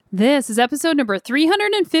This is episode number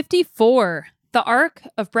 354, The Arc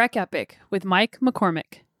of Breck Epic with Mike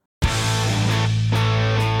McCormack.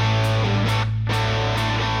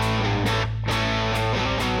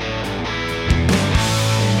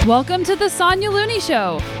 Welcome to the Sonia Looney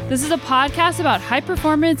Show. This is a podcast about high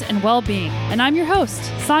performance and well-being, and I'm your host,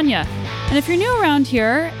 Sonia. And if you're new around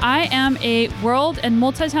here, I am a world and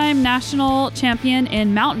multi-time national champion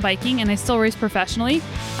in mountain biking, and I still race professionally.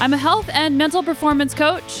 I'm a health and mental performance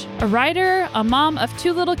coach, a writer, a mom of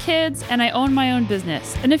 2 little kids, and I own my own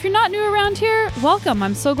business. And if you're not new around here, welcome.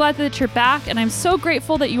 I'm so glad that you're back, and I'm so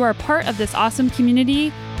grateful that you are a part of this awesome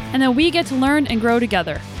community and that we get to learn and grow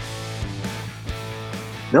together.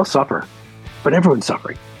 They'll suffer, but everyone's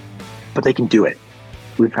suffering. But they can do it.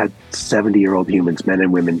 We've had 70-year-old humans, men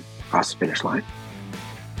and women, cross the finish line.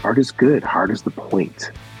 Hard is good. Hard is the point.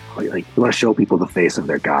 Like you want to show people the face of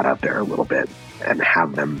their God out there a little bit and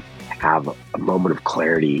have them have a moment of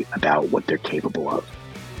clarity about what they're capable of.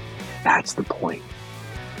 That's the point.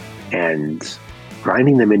 And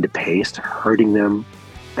grinding them into paste, hurting them,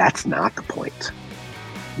 that's not the point.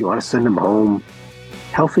 You want to send them home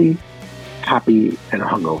healthy, happy, and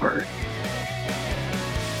hungover.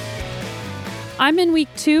 I'm in week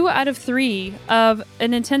 2 out of 3 of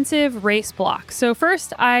an intensive race block. So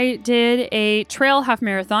first I did a trail half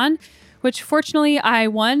marathon, which fortunately I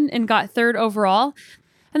won and got 3rd overall.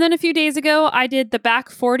 And then a few days ago, I did the back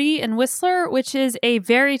 40 in Whistler, which is a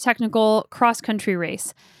very technical cross-country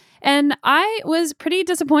race. And I was pretty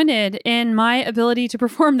disappointed in my ability to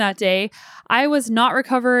perform that day. I was not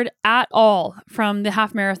recovered at all from the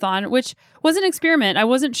half marathon, which was an experiment. I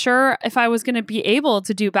wasn't sure if I was going to be able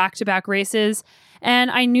to do back-to-back races,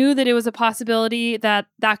 and I knew that it was a possibility that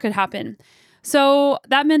that could happen. So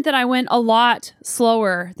that meant that I went a lot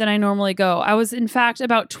slower than I normally go. I was, in fact,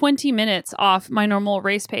 about 20 minutes off my normal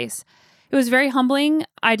race pace. It was very humbling.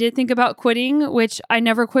 I did think about quitting, which I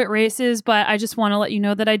never quit races, but I just want to let you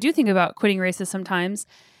know that I do think about quitting races sometimes.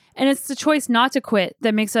 And it's the choice not to quit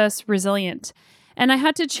that makes us resilient. And I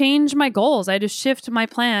had to change my goals. I had to shift my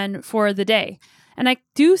plan for the day. And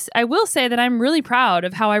I will say that I'm really proud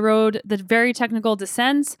of how I rode the very technical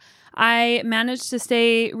descents. I managed to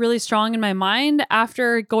stay really strong in my mind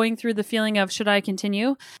after going through the feeling of, should I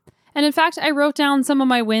continue? And in fact, I wrote down some of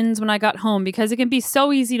my wins when I got home because it can be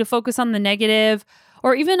so easy to focus on the negative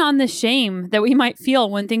or even on the shame that we might feel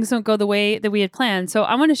when things don't go the way that we had planned. So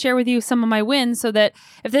I want to share with you some of my wins so that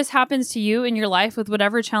if this happens to you in your life with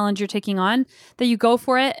whatever challenge you're taking on, that you go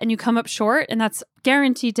for it and you come up short. And that's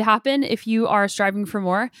guaranteed to happen if you are striving for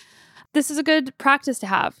more. This is a good practice to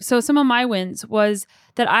have. So some of my wins was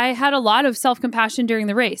that I had a lot of self-compassion during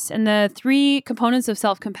the race. And the 3 components of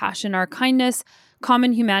self-compassion are kindness,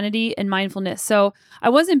 common humanity, and mindfulness. So I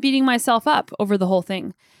wasn't beating myself up over the whole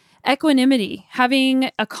thing. Equanimity,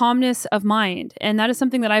 having a calmness of mind. And that is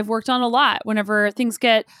something that I've worked on a lot whenever things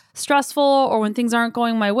get stressful or when things aren't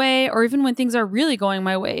going my way, or even when things are really going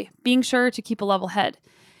my way, being sure to keep a level head.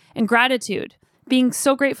 And gratitude, being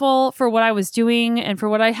so grateful for what I was doing and for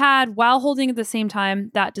what I had while holding at the same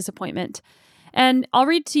time that disappointment. And I'll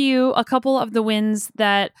read to you a couple of the wins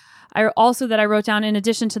that I wrote down in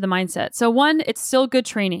addition to the mindset. So 1, it's still good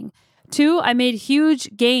training. 2, I made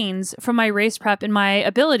huge gains from my race prep and my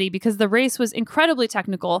ability because the race was incredibly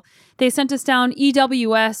technical. They sent us down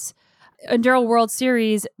EWS Enduro World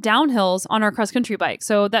Series downhills on our cross-country bike.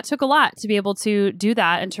 So that took a lot to be able to do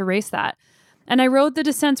that and to race that. And I rode the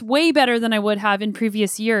descents way better than I would have in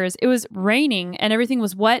previous years. It was raining and everything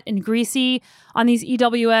was wet and greasy on these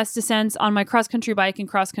EWS descents on my cross-country bike and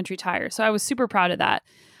cross-country tires. So I was super proud of that.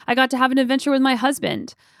 I got to have an adventure with my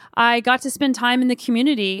husband. I got to spend time in the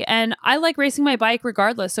community, and I like racing my bike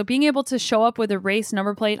regardless. So being able to show up with a race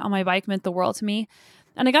number plate on my bike meant the world to me.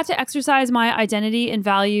 And I got to exercise my identity and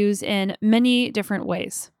values in many different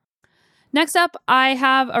ways. Next up, I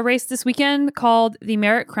have a race this weekend called the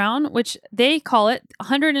Merit Crown, which they call it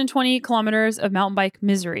 120 kilometers of mountain bike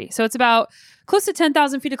misery. So it's about close to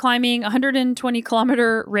 10,000 feet of climbing, 120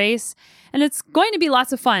 kilometer race, and it's going to be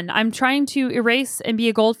lots of fun. I'm trying to erase and be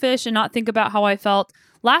a goldfish and not think about how I felt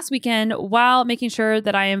last weekend while making sure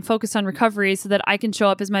that I am focused on recovery so that I can show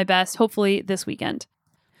up as my best, hopefully this weekend.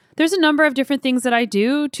 There's a number of different things that I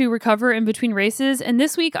do to recover in between races, and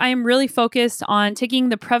this week I am really focused on taking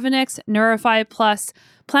the Previnex Neurify Plus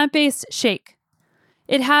plant-based shake.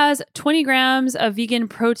 It has 20 grams of vegan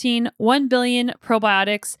protein, 1 billion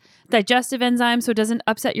probiotics, digestive enzymes so it doesn't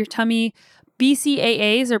upset your tummy,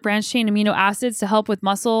 BCAAs or branched-chain amino acids to help with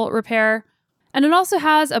muscle repair, and it also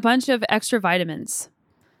has a bunch of extra vitamins.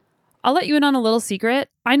 I'll let you in on a little secret.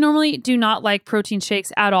 I normally do not like protein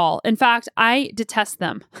shakes at all. In fact, I detest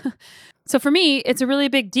them. So for me, it's a really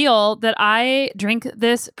big deal that I drink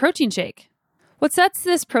this protein shake. What sets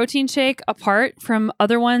this protein shake apart from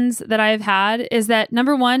other ones that I've had is that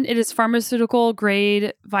number one, it is pharmaceutical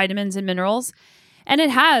grade vitamins and minerals. And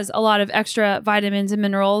it has a lot of extra vitamins and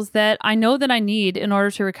minerals that I know that I need in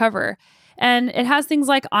order to recover. And it has things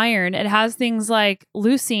like iron. It has things like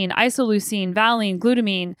leucine, isoleucine, valine,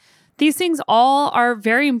 glutamine. These things all are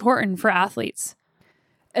very important for athletes.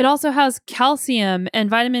 It also has calcium and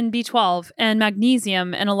vitamin B12 and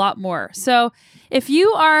magnesium and a lot more. So if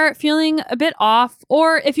you are feeling a bit off,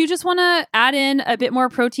 or if you just want to add in a bit more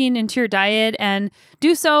protein into your diet and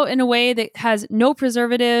do so in a way that has no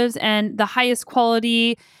preservatives and the highest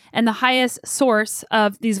quality and the highest source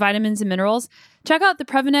of these vitamins and minerals, check out the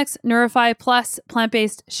Previnex Neurify Plus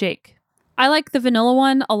plant-based shake. I like the vanilla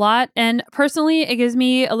one a lot, and personally, it gives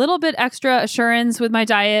me a little bit extra assurance with my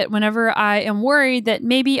diet whenever I am worried that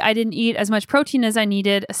maybe I didn't eat as much protein as I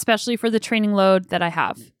needed, especially for the training load that I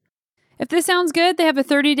have. If this sounds good, they have a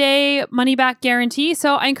 30-day money-back guarantee,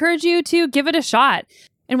 so I encourage you to give it a shot.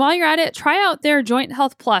 And while you're at it, try out their Joint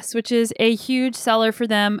Health Plus, which is a huge seller for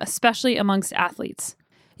them, especially amongst athletes.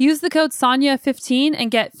 Use the code SONYA15 and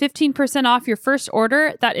get 15% off your first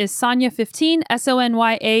order. That is SONYA15,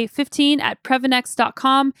 SONYA 15 at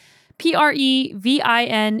Previnex.com,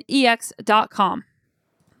 Previnex.com.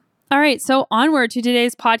 All right, so onward to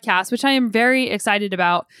today's podcast, which I am very excited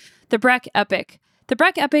about, the Breck Epic. The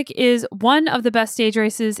Breck Epic is one of the best stage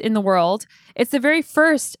races in the world. It's the very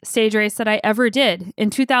first stage race that I ever did in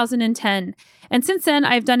 2010. And since then,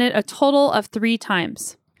 I've done it a total of 3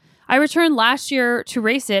 times. I returned last year to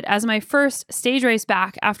race it as my first stage race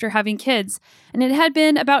back after having kids, and it had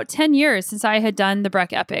been about 10 years since I had done the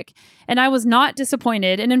Breck Epic, and I was not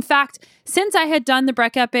disappointed. And in fact, since I had done the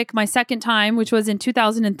Breck Epic my second time, which was in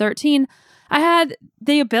 2013, I had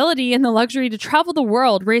the ability and the luxury to travel the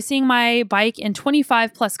world racing my bike in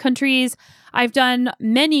 25 plus countries. I've done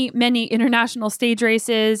many international stage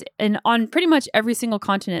races and on pretty much every single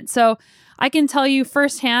continent. So I can tell you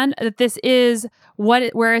firsthand that this is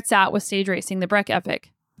where it's at with stage racing, the Breck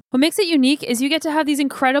Epic. What makes it unique is you get to have these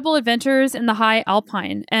incredible adventures in the high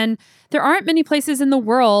alpine. And there aren't many places in the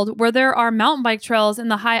world where there are mountain bike trails in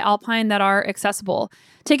the high alpine that are accessible.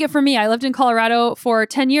 Take it from me. I lived in Colorado for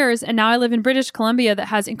 10 years, and now I live in British Columbia that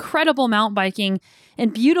has incredible mountain biking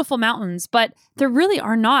and beautiful mountains, but there really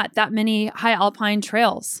are not that many high alpine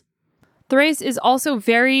trails. The race is also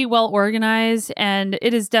very well organized, and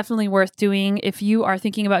it is definitely worth doing if you are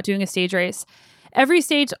thinking about doing a stage race. Every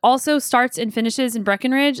stage also starts and finishes in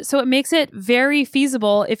Breckenridge, so it makes it very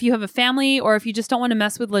feasible if you have a family or if you just don't want to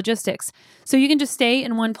mess with logistics. So you can just stay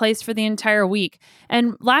in one place for the entire week.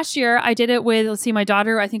 And last year I did it with, my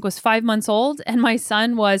daughter I think was 5 months old and my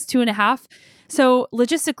son was 2.5. So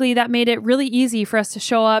logistically that made it really easy for us to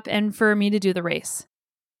show up and for me to do the race.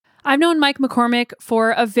 I've known Mike McCormack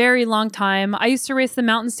for a very long time. I used to race the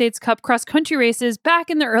Mountain States Cup cross-country races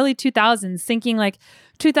back in the early 2000s, thinking like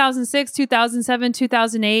 2006, 2007,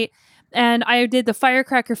 2008. And I did the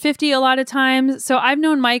Firecracker 50 a lot of times. So I've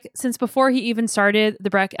known Mike since before he even started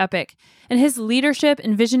the Breck Epic. And his leadership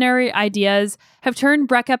and visionary ideas have turned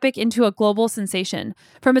Breck Epic into a global sensation.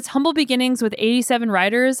 From its humble beginnings with 87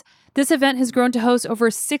 riders, this event has grown to host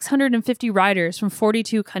over 650 riders from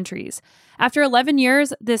 42 countries. After 11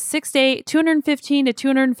 years, this 6-day, 215 to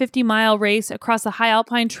 250 mile race across the High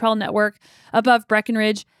Alpine Trail Network above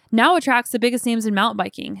Breckenridge now attracts the biggest names in mountain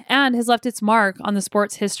biking and has left its mark on the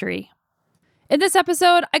sport's history. In this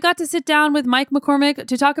episode, I got to sit down with Mike McCormack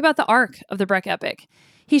to talk about the arc of the Breck Epic.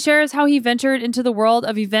 He shares how he ventured into the world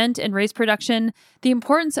of event and race production, the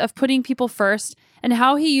importance of putting people first, and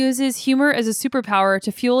how he uses humor as a superpower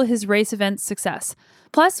to fuel his race event's success.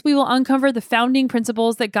 Plus, we will uncover the founding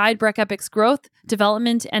principles that guide Breck Epic's growth,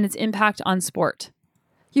 development, and its impact on sport.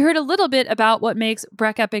 You heard a little bit about what makes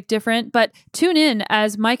Breck Epic different, but tune in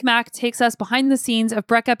as Mike Mack takes us behind the scenes of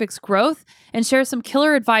Breck Epic's growth and shares some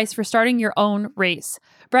killer advice for starting your own race.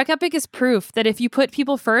 Breck Epic is proof that if you put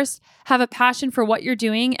people first, have a passion for what you're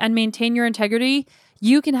doing, and maintain your integrity,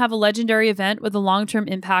 you can have a legendary event with a long-term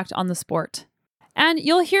impact on the sport. And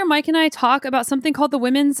you'll hear Mike and I talk about something called the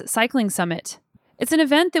Women's Cycling Summit. It's an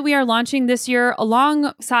event that we are launching this year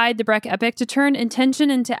alongside the Breck Epic to turn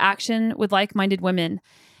intention into action with like-minded women.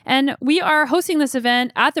 And we are hosting this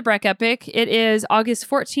event at the Breck Epic. It is August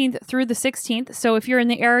 14th through the 16th. So if you're in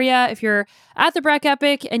the area, if you're at the Breck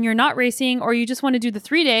Epic and you're not racing, or you just want to do the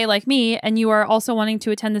 3-day like me, and you are also wanting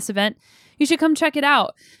to attend this event, you should come check it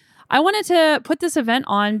out. I wanted to put this event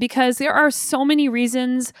on because there are so many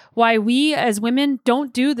reasons why we as women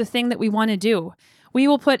don't do the thing that we want to do. We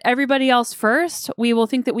will put everybody else first. We will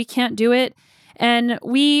think that we can't do it. And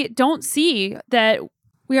we don't see that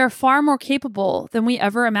we are far more capable than we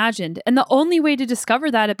ever imagined. And the only way to discover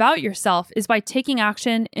that about yourself is by taking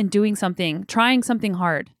action and doing something, trying something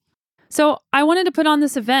hard. So I wanted to put on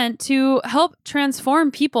this event to help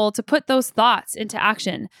transform people to put those thoughts into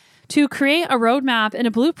action, to create a roadmap and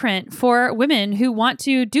a blueprint for women who want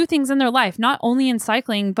to do things in their life, not only in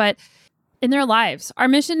cycling, but in their lives. Our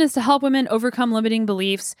mission is to help women overcome limiting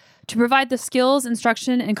beliefs, to provide the skills,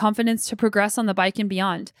 instruction, and confidence to progress on the bike and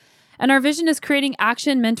beyond. And our vision is creating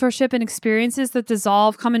action, mentorship, and experiences that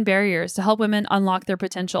dissolve common barriers to help women unlock their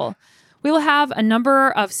potential. We will have a number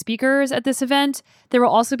of speakers at this event. There will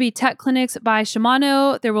also be tech clinics by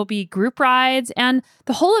Shimano. There will be group rides, and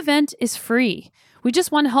the whole event is free. We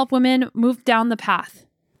just want to help women move down the path.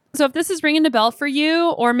 So if this is ringing a bell for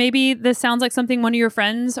you, or maybe this sounds like something one of your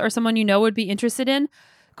friends or someone you know would be interested in,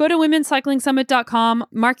 go to womenscyclingsummit.com,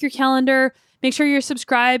 mark your calendar, make sure you're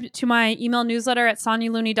subscribed to my email newsletter at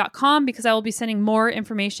sonyalooney.com because I will be sending more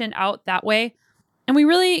information out that way. And we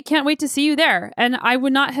really can't wait to see you there. And I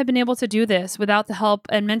would not have been able to do this without the help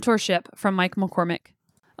and mentorship from Mike McCormack.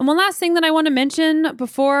 And one last thing that I want to mention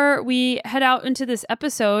before we head out into this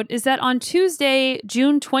episode is that on Tuesday,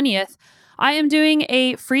 June 20th, I am doing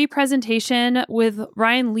a free presentation with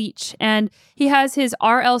Ryan Leach, and he has his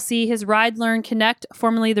RLC, his Ride, Learn, Connect,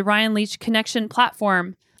 formerly the Ryan Leach Connection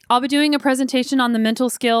platform. I'll be doing a presentation on the mental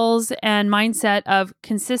skills and mindset of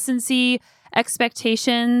consistency,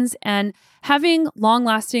 expectations, and having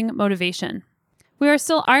long-lasting motivation. We are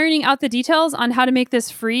still ironing out the details on how to make this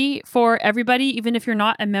free for everybody, even if you're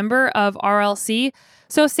not a member of RLC.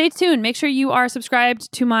 So stay tuned. Make sure you are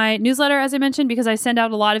subscribed to my newsletter, as I mentioned, because I send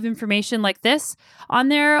out a lot of information like this on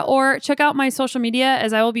there, or check out my social media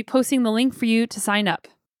as I will be posting the link for you to sign up.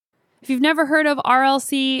 If you've never heard of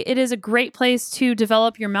RLC, it is a great place to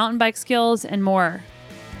develop your mountain bike skills and more.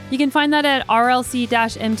 You can find that at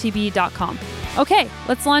rlc-mtb.com. Okay,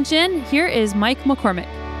 let's launch in. Here is Mike McCormack.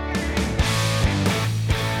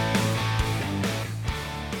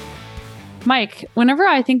 Mike, whenever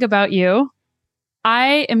I think about you,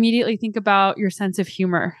 I immediately think about your sense of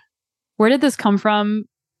humor. Where did this come from?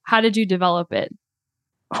 How did you develop it?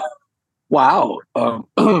 Wow.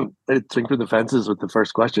 I'd swing for the fences with the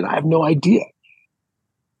first question. I have no idea.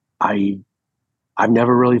 I've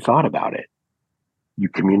never really thought about it. You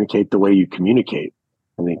communicate the way you communicate.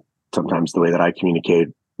 I think sometimes the way that I communicate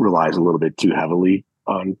relies a little bit too heavily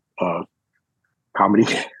on comedy.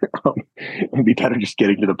 It'd be better just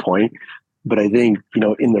getting to the point. But I think,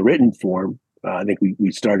 in the written form, I think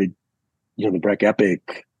we started, the Breck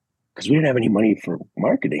Epic, because we didn't have any money for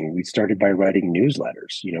marketing. We started by writing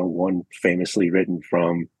newsletters, one famously written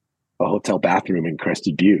from a hotel bathroom in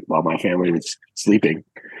Crested Butte while my family was sleeping.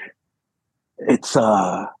 It's, we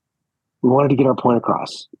wanted to get our point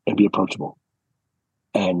across and be approachable.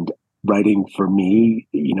 And writing for me,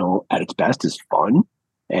 at its best is fun.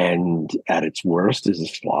 And at its worst is a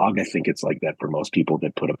slog. I think it's like that for most people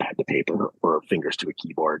that put a pen to paper or fingers to a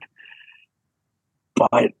keyboard.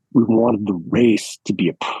 But we wanted the race to be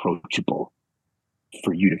approachable,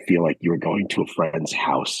 for you to feel like you were going to a friend's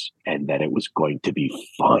house and that it was going to be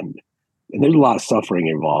fun. And there's a lot of suffering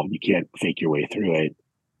involved. You can't fake your way through it.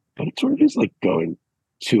 But it sort of is like going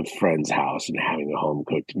to a friend's house and having a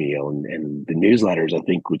home-cooked meal. And the newsletters, I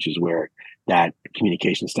think, which is where that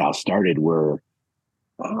communication style started, were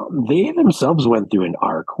they themselves went through an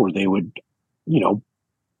arc where they would,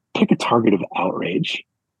 pick a target of outrage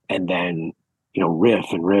and then, riff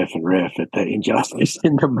and riff and riff at the injustice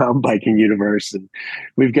in the mountain biking universe. And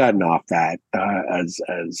we've gotten off that as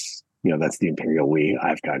that's the imperial we.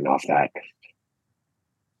 I've gotten off that.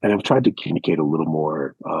 And I've tried to communicate a little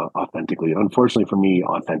more authentically. And unfortunately for me,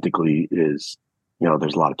 authentically is,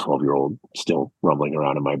 there's a lot of 12-year-old still rumbling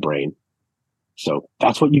around in my brain. So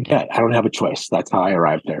that's what you get. I don't have a choice. That's how I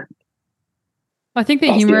arrived there. I think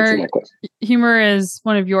that humor is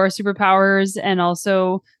one of your superpowers and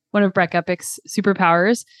also one of Breck Epic's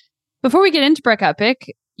superpowers. Before we get into Breck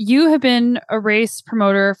Epic, you have been a race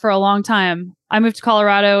promoter for a long time. I moved to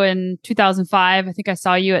Colorado in 2005. I think I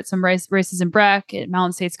saw you at some races in Breck, at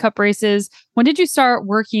Mountain States Cup races. When did you start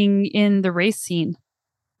working in the race scene?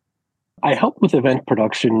 I helped with event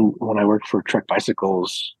production when I worked for Trek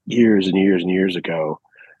Bicycles years and years and years ago.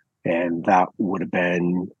 And that would have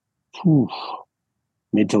been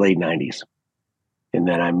mid to late 90s. And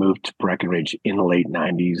then I moved to Breckenridge in the late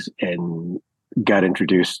 90s and got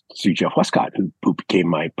introduced to Jeff Westcott, who became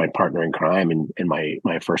my partner in crime and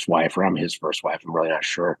my first wife, or I'm his first wife. I'm really not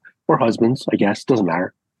sure. Or husbands, I guess. Doesn't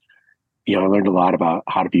matter. I learned a lot about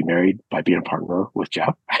how to be married by being a partner with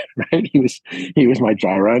Jeff, right? He was my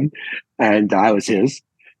dry run and I was his.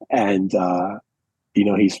 And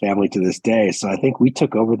he's family to this day. So I think we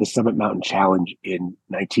took over the Summit Mountain Challenge in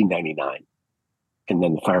 1999. And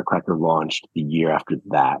then the Firecracker launched the year after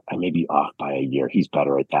that. I may be off by a year. He's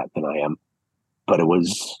better at that than I am. But it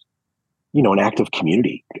was, an act of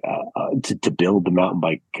community to build the mountain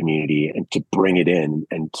bike community and to bring it in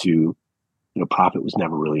and to, profit was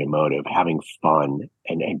never really a motive. Having fun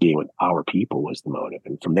and being with our people was the motive.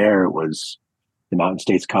 And from there, it was the Mountain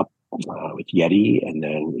States Cup with Yeti. And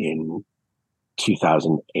then in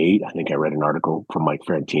 2008, I think I read an article from Mike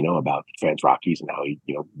Ferrantino about the Trans Rockies and how he,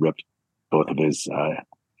 ripped both of his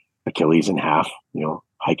Achilles in half,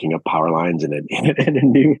 hiking up power lines and a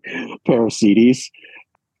new pair of CDs.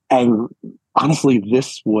 And honestly,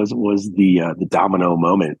 this was the domino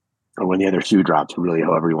moment, or when the other shoe dropped, really,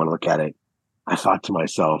 however you want to look at it. I thought to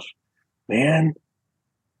myself, man,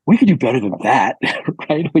 we could do better than that,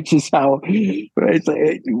 right? Which is how, right?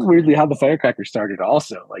 Weirdly, how the Firecracker started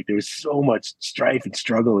also. Like, there was so much strife and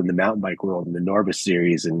struggle in the mountain bike world in the Norvis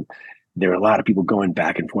series, and there were a lot of people going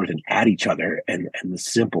back and forth and at each other. And the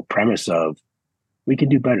simple premise of, we can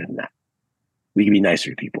do better than that. We can be nicer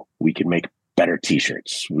to people. We can make better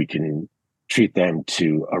T-shirts. We can treat them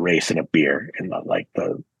to a race and a beer. And like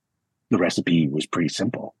the recipe was pretty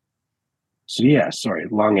simple. So yeah, sorry,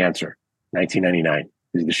 long answer. 1999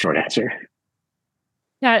 is the short answer.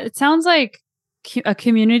 Yeah, it sounds like a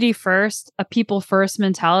community first, a people first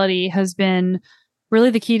mentality has been really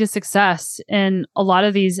the key to success in a lot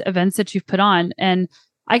of these events that you've put on. And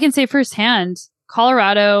I can say firsthand,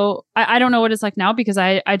 Colorado, I don't know what it's like now because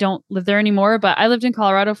I don't live there anymore, but I lived in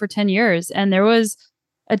Colorado for 10 years and there was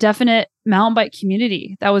a definite mountain bike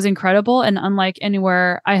community that was incredible and unlike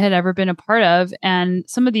anywhere I had ever been a part of. And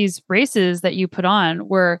some of these races that you put on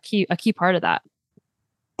were a key part of that.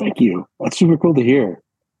 Thank you. That's super cool to hear.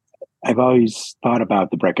 I've always thought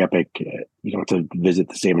about the Breck Epic, to visit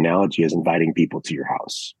the same analogy as inviting people to your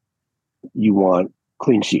house. You want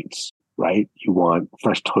clean sheets, right? You want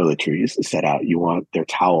fresh toiletries set out. You want their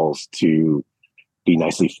towels to be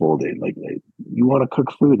nicely folded. Like, you want to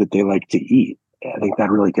cook food that they like to eat. I think that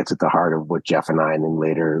really gets at the heart of what Jeff and I, and then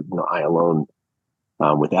later, I alone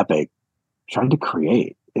with Epic, tried to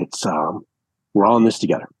create. It's we're all in this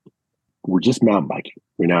together. We're just mountain biking.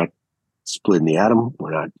 We're not splitting the atom.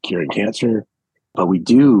 We're not curing cancer, but we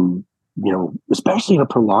do, especially in a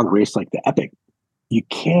prolonged race like the Epic, you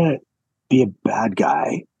can't be a bad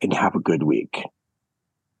guy and have a good week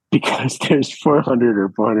because there's 400 or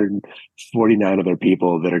 449 other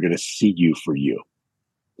people that are going to see you for you.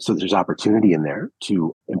 So there's opportunity in there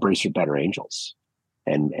to embrace your better angels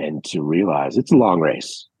and to realize it's a long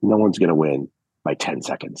race. No one's going to win by 10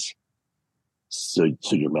 seconds. So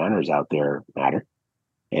your manners out there matter.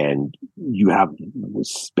 And you have the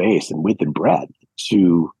space and width and breadth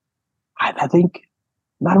to, I think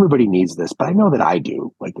not everybody needs this, but I know that I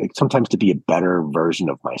do. Like sometimes to be a better version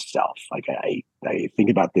of myself. Like I think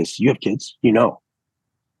about this. You have kids,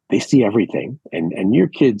 they see everything, and your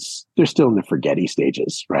kids, they're still in the forgetty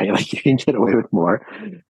stages, right? Like you can get away with more.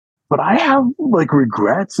 But I have like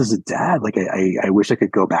regrets as a dad. Like I wish I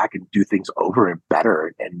could go back and do things over and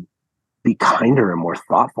better and be kinder and more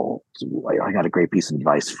thoughtful. I got a great piece of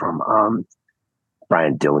advice from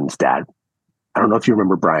Brian Dillon's dad. I don't know if you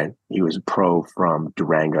remember Brian. He was a pro from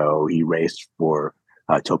Durango. He raced for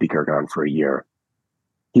Topi Kurgan for a year.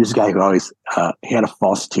 He was a guy who always he had a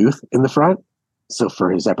false tooth in the front. So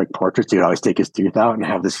for his epic portraits, he'd always take his tooth out and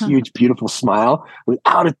have this huge, beautiful smile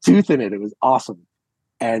without a tooth in it. It was awesome.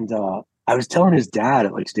 And I was telling his dad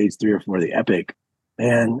at like stage 3 or 4 of the Epic,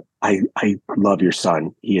 man, I love your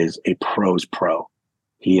son. He is a pro's pro.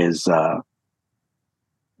 He is,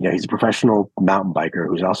 he's a professional mountain biker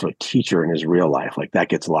who's also a teacher in his real life. Like that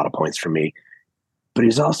gets a lot of points from me. But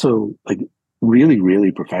he's also like really,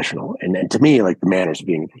 really professional. And to me, like the manners of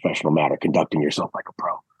being a professional matter, conducting yourself like a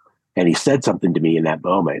pro. And he said something to me in that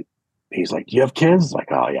moment. He's like, "Do you have kids?" Like,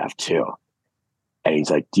 "Oh, yeah, I have 2." And he's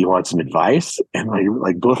like, "Do you want some advice?" And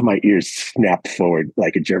like both of my ears snapped forward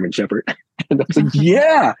like a German Shepherd. And I was like,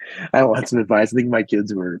 "Yeah, I want some advice." I think my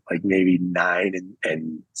kids were like maybe 9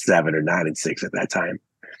 and 7 or 9 and 6 at that time.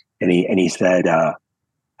 And he said,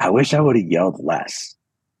 "I wish I would have yelled less."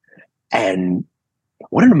 And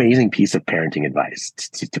what an amazing piece of parenting advice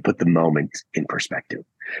to put the moment in perspective.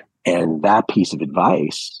 And that piece of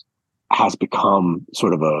advice has become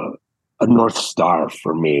sort of a North Star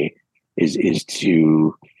for me is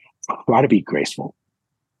to try to be graceful,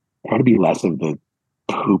 try to be less of the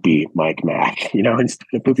poopy Mike Mack, instead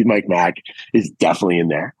of poopy Mike Mack is definitely in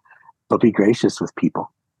there, but be gracious with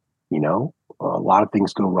people. A lot of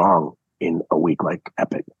things go wrong in a week like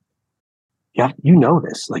Epic. Yeah,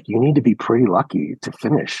 this, like you need to be pretty lucky to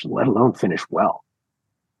finish, let alone finish well.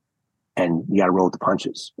 and you got to roll with the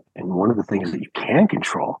punches. And one of the things that you can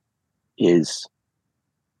control is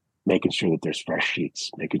making sure that there's fresh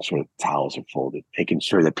sheets, making sure that towels are folded, making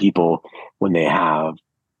sure that people, when they have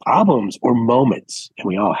problems or moments, and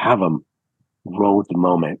we all have them, roll with the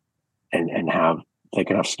moment and have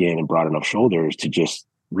thick enough skin and broad enough shoulders to just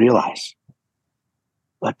realize,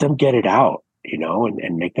 let them get it out,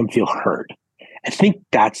 and make them feel heard. I think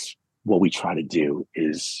that's what we try to do,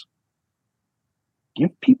 is give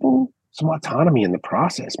people some autonomy in the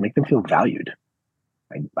process, make them feel valued.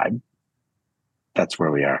 That's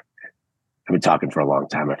where we are. I've been talking for a long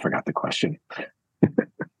time. I forgot the question.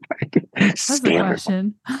 That's the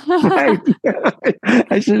question. Right.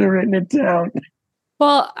 I should have written it down.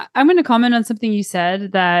 Well, I'm going to comment on something you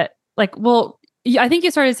said that, I think you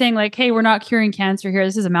started saying hey, we're not curing cancer here.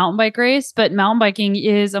 This is a mountain bike race, but mountain biking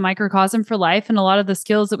is a microcosm for life. And a lot of the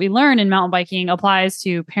skills that we learn in mountain biking applies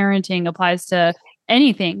to parenting, applies to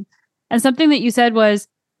anything. And something that you said was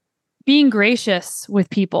being gracious with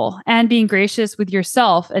people and being gracious with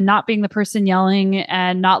yourself and not being the person yelling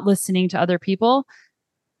and not listening to other people.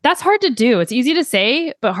 That's hard to do. It's easy to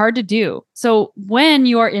say, but hard to do. So when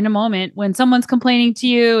you are in a moment when someone's complaining to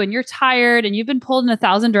you and you're tired and you've been pulled in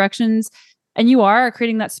 1,000 directions and you are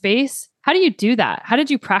creating that space, how do you do that? How did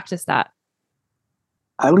you practice that?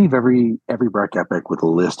 I leave every Breck Epic with a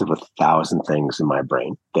list of 1,000 things in my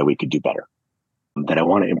brain that we could do better, that I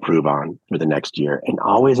want to improve on for the next year. And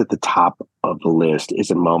always at the top of the list is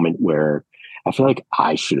a moment where I feel like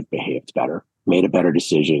I should have behaved better, made a better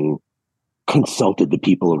decision, consulted the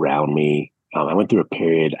people around me. I went through a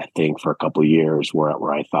period, I think, for a couple of years where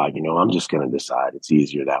I thought, I'm just going to decide. It's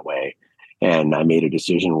easier that way. And I made a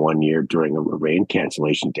decision one year during a rain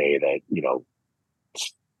cancellation day that,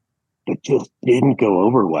 it just didn't go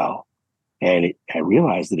over well. And I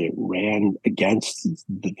realized that it ran against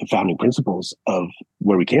the founding principles of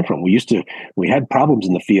where we came from. We had problems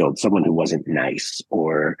in the field, someone who wasn't nice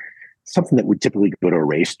or something that would typically go to a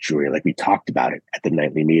race jury. Like we talked about it at the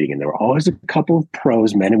nightly meeting. And there were always a couple of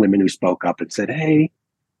pros, men and women, who spoke up and said, hey,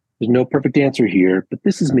 there's no perfect answer here, but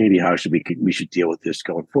this is maybe how we should deal with this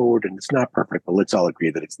going forward. And it's not perfect, but let's all agree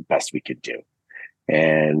that it's the best we could do.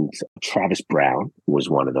 And Travis Brown was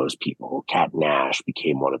one of those people. Kat Nash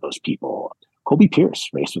became one of those people. Colby Pierce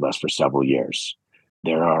raced with us for several years.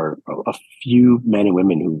 There are a few men and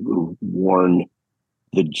women who worn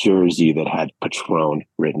the jersey that had Patron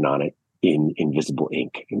written on it in invisible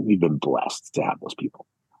ink. And we've been blessed to have those people.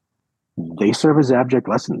 They serve as abject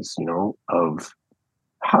lessons, of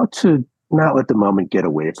how to not let the moment get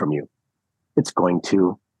away from you. It's going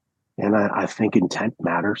to. And I think intent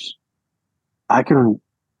matters. I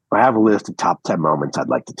have a list of top 10 moments I'd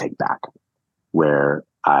like to take back where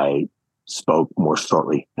I spoke more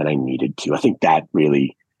shortly than I needed to. I think that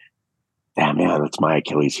really, that's my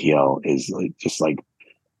Achilles heel, is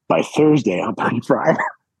by Thursday, I'm pretty fried.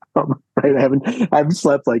 Right? I haven't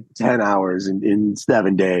slept 10 hours in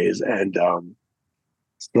 7 days, and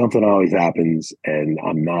something always happens, and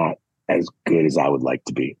I'm not as good as I would like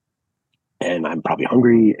to be. And I'm probably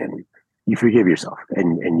hungry, and you forgive yourself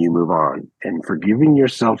and you move on. And forgiving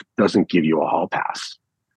yourself doesn't give you a hall pass.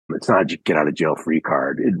 It's not a get out of jail free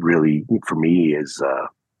card. It really, for me, is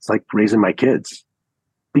it's like raising my kids.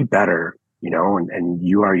 Be better, and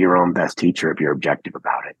you are your own best teacher if you're objective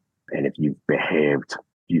about it. And if you've behaved,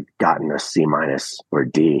 you've gotten a C- or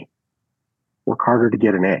D, work harder to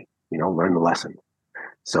get an A, learn the lesson.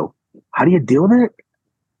 So how do you deal with it?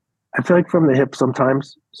 I feel like from the hip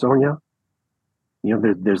sometimes, Sonia,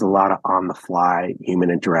 there's a lot of on the fly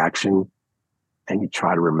human interaction, and you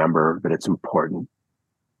try to remember that it's important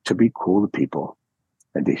to be cool to people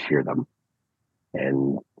and to hear them.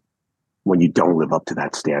 And when you don't live up to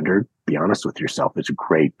that standard, be honest with yourself. There's a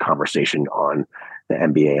great conversation on the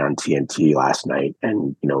NBA on TNT last night.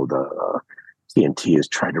 And, the TNT has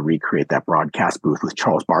tried to recreate that broadcast booth with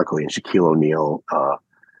Charles Barkley and Shaquille O'Neal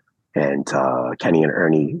and Kenny and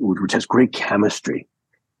Ernie, which has great chemistry.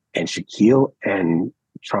 And Shaquille and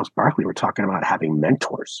Charles Barkley were talking about having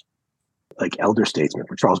mentors, like elder statesmen.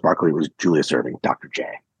 For Charles Barkley, it was Julius Erving, Dr. J.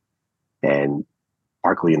 And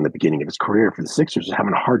Barkley, in the beginning of his career for the Sixers, was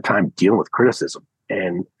having a hard time dealing with criticism.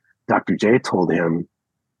 And Dr. J told him,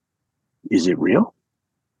 is it real?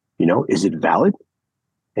 Is it valid?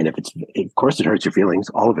 And of course it hurts your feelings.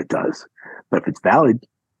 All of it does. But if it's valid,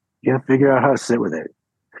 you got to figure out how to sit with it.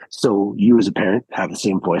 So you as a parent have the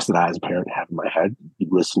same voice that I as a parent have in my head. You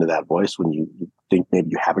listen to that voice when you think maybe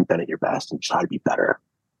you haven't done it your best, and try to be better.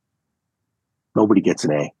 Nobody gets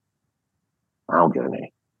an A. I don't get an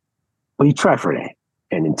A. Well, you try for an A,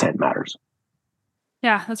 and intent matters.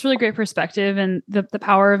 Yeah, that's really great perspective, and the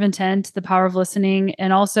power of intent, the power of listening,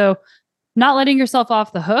 and also not letting yourself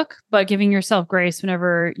off the hook, but giving yourself grace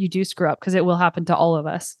whenever you do screw up, because it will happen to all of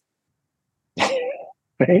us.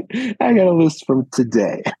 Right? I got a list from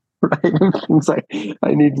today, right? Things I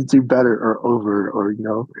need to do better or over, or,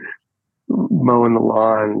 mowing the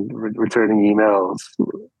lawn, returning emails,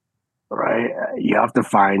 right? You have to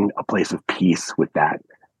find a place of peace with that,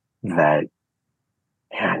 and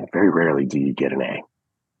very rarely do you get an A.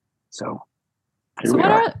 So here So we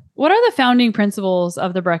are. what are the founding principles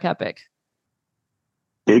of the Breck Epic?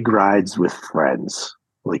 Big rides with friends.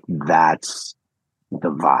 Like, that's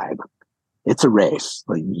the vibe. It's a race.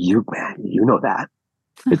 Like, man, you know that.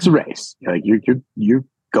 It's a race. Like, you're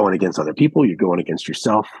going against other people, you're going against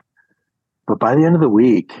yourself. But by the end of the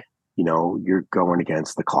week, you're going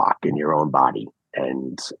against the clock in your own body,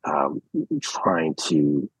 and trying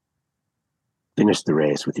to finish the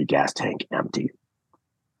race with your gas tank empty.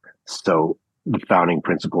 So the founding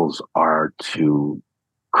principles are to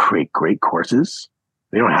create great courses.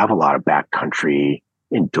 They don't have a lot of backcountry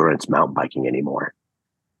endurance mountain biking anymore.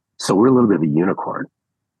 So we're a little bit of a unicorn.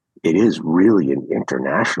 It is really an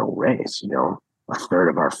international race. A third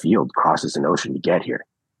of our field crosses an ocean to get here.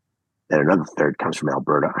 And another third comes from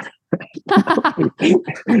Alberta.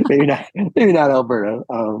 maybe not Alberta.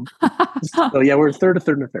 So yeah, we're a third,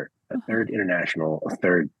 and a third. A third international, a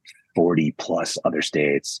third 40 plus other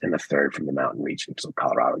states, and a third from the mountain region. So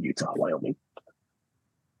Colorado, Utah, Wyoming.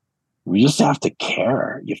 We just have to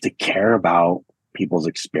care. You have to care about people's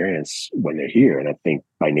experience when they're here. And I think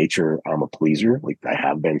by nature, I'm a pleaser. Like, I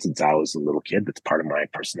have been since I was a little kid. That's part of my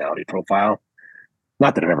personality profile.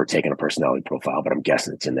 Not that I've ever taken a personality profile, but I'm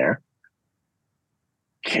guessing it's in there.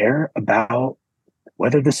 Care about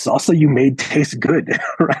whether the salsa you made tastes good,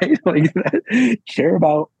 right? Like, care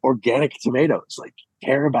about organic tomatoes. Like,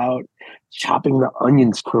 care about chopping the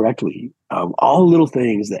onions correctly. All little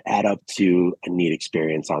things that add up to a neat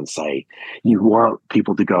experience on site. You want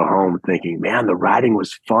people to go home thinking, man, the riding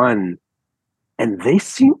was fun. And they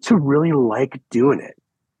seem to really like doing it.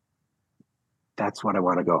 That's what I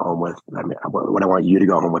want to go home with. I mean, what I want you to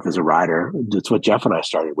go home with as a rider. It's what Jeff and I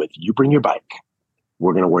started with. You bring your bike.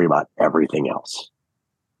 We're going to worry about everything else.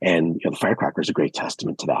 And the Firecracker is a great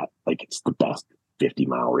testament to that. Like, it's the best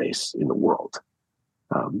 50-mile race in the world.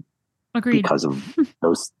 Agreed. Because of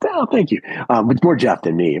those. Oh, thank you. It's more Jeff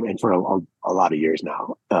than me, and for a lot of years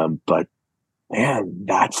now. But man,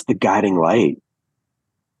 that's the guiding light.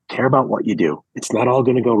 Care about what you do. It's not all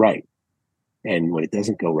going to go right. And when it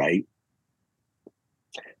doesn't go right,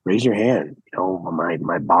 raise your hand.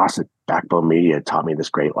 My boss at Backbone Media taught me this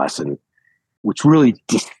great lesson, which really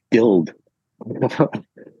distilled.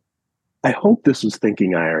 I hope this was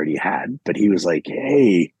thinking I already had, but he was like,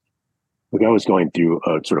 hey, look, I was going through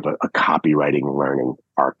a sort of a copywriting learning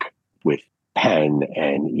arc with Penn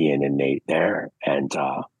and Ian and Nate there. And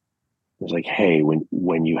I was like, hey,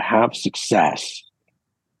 when you have success,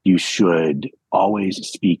 you should always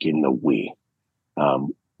speak in the we.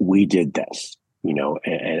 We did this,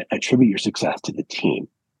 and attribute your success to the team.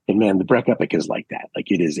 And man, the Breck Epic is like that.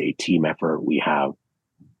 Like, it is a team effort. We have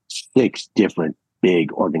 6 different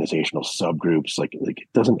big organizational subgroups. Like, it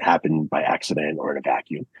doesn't happen by accident or in a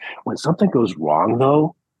vacuum. When something goes wrong,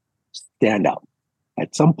 though, stand up.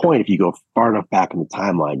 At some point, if you go far enough back in the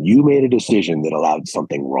timeline, you made a decision that allowed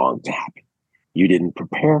something wrong to happen. You didn't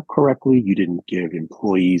prepare correctly. You didn't give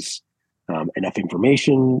employees enough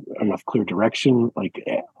information, enough clear direction. Like,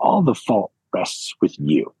 all the fault rests with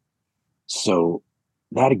you. So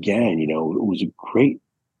that, again, it was a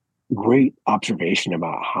great observation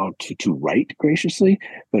about how to write graciously,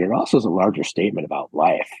 but it also is a larger statement about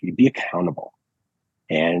life. You be accountable.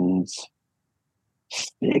 And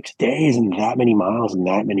 6 days and that many miles and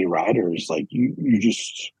that many riders, like, you're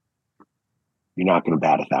not going to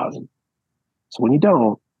bat 1,000. So when you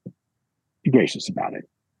don't, be gracious about it.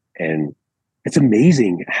 And it's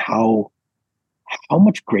amazing how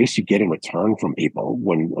much grace you get in return from people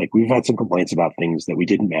when, like, we've had some complaints about things that we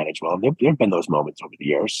didn't manage well. There have been those moments over the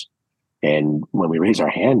years. And when we raise our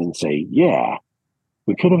hand and say, yeah,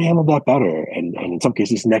 we could have handled that better. And in some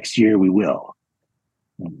cases, next year we will.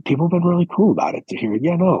 People have been really cool about it to hear,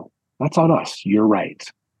 yeah, no, that's on us. You're right.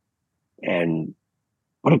 And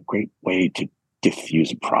what a great way to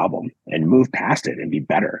diffuse a problem and move past it and be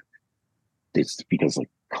better. It's because, like,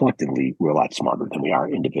 collectively, we're a lot smarter than we are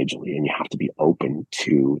individually. And you have to be open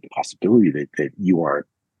to the possibility that you are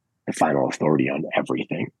the final authority on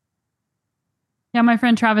everything. Yeah, my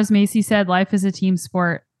friend Travis Macy said life is a team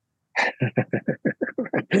sport.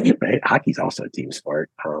 Right? Hockey's also a team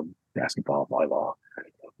sport. Basketball, volleyball.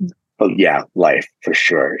 Oh yeah, life for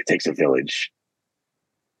sure. It takes a village.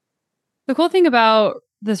 The cool thing about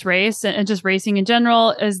this race and just racing in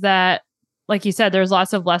general is that like you said, there's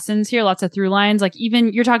lots of lessons here, lots of through lines. Like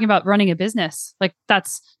even you're talking about running a business. Like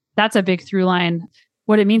that's a big through line,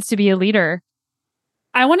 what it means to be a leader.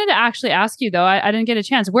 I wanted to actually ask you though, I didn't get a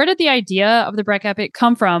chance. Where did the idea of the Breck Epic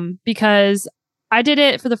come from? Because I did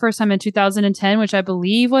it for the first time in 2010, which I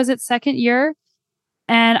believe was its second year.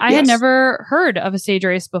 And I had Yes. never heard of a stage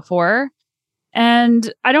race before.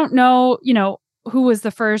 And I don't know, who was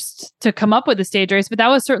the first to come up with the stage race, but that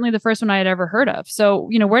was certainly the first one I had ever heard of. So,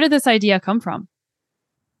 where did this idea come from?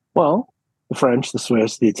 Well, the French, the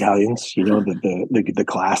Swiss, the Italians, the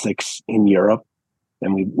classics in Europe.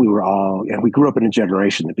 And we were all, and we grew up in a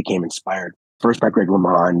generation that became inspired first by Greg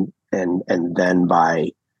LeMond and then by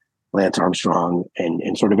Lance Armstrong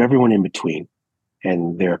and sort of everyone in between.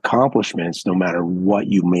 And their accomplishments, no matter what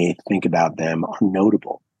you may think about them, are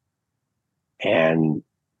notable. And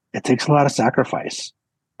it takes a lot of sacrifice.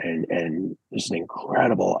 And there's an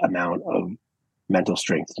incredible amount of mental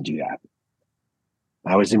strength to do that.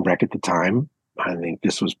 I was in Breck at the time. I think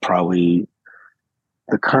this was probably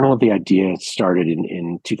the kernel of the idea started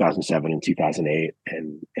in 2007 and 2008.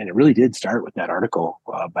 And it really did start with that article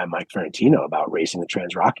by Mike Ferrantino about racing the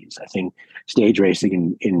Trans Rockies. I think stage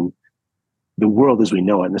racing in the world as we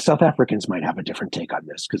know it, and the South Africans might have a different take on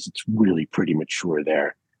this because it's really pretty mature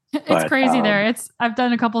there. It's crazy there. I've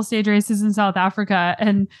done a couple stage races in South Africa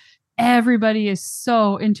and everybody is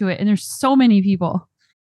so into it. And there's so many people.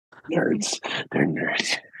 Nerds. They're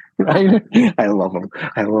nerds. Right? I love them.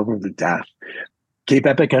 I love them to death. Cape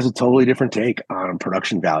Epic has a totally different take on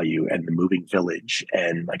production value and the moving village.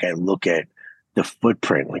 And like I look at the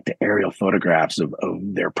footprint, like the aerial photographs of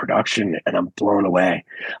their production, and I'm blown away.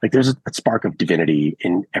 Like there's a spark of divinity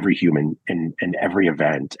in every human in every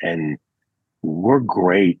event. And we're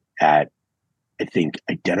great at, I think,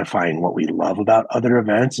 identifying what we love about other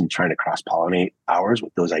events and trying to cross-pollinate ours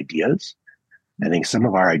with those ideas. I think some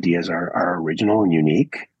of our ideas are original and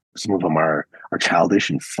unique. Some of them are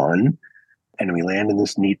childish and fun. And we land in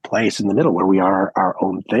this neat place in the middle where we are our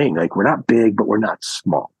own thing. Like we're not big, but we're not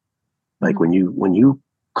small. Like when you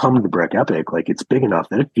come to the Breck Epic, like it's big enough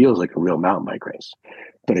that it feels like a real mountain bike race,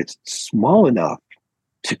 but it's small enough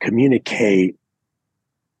to communicate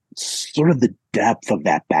sort of the depth of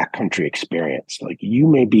that backcountry experience. Like you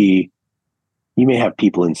may have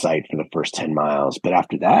people in sight for the first 10 miles, but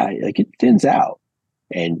after that, like it thins out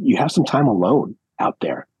and you have some time alone out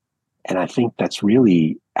there. And I think that's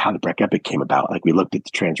really how the Breck Epic came about. Like we looked at the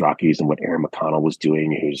Trans Rockies and what Aaron McConnell was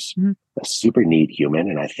doing, who's a super neat human.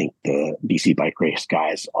 And I think the BC Bike Race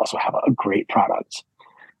guys also have a great product.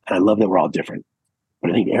 And I love that we're all different. But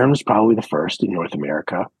I think Aaron was probably the first in North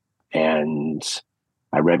America. And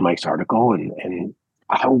I read Mike's article and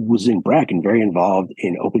I was in Breck and very involved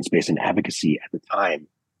in open space and advocacy at the time.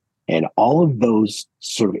 And all of those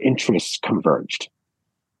sort of interests converged.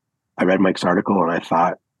 I read Mike's article and I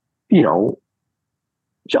thought,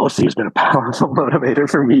 jealousy has been a powerful motivator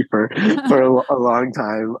for me for a long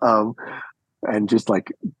time. And just like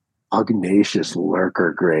pugnacious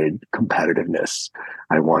lurker grade competitiveness.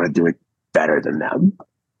 I want to do it better than them.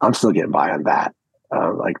 I'm still getting by on that.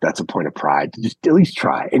 Like that's a point of pride to just at least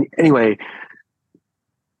try. And anyway,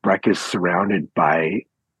 Breck is surrounded by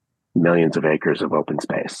millions of acres of open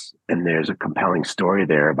space. And there's a compelling story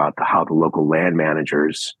there about how the local land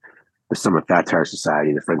managers, the Summit Fat Tire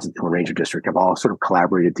Society, the Friends of the Inland Ranger District have all sort of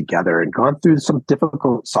collaborated together and gone through some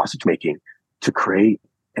difficult sausage making to create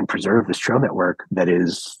and preserve this trail network that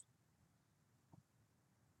it's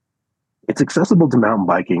accessible to mountain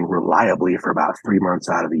biking reliably for about 3 months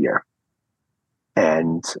out of the year.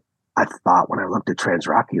 And I thought when I looked at Trans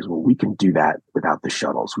Rockies, well, we can do that without the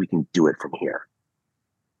shuttles. We can do it from here.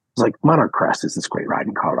 It's like Monarch Crest is this great ride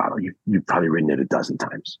in Colorado. You've probably ridden it a dozen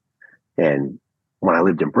times. And when I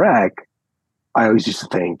lived in Breck, I always used to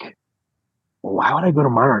think, well, why would I go to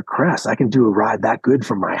Monarch Crest? I can do a ride that good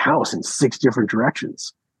from my house in 6 different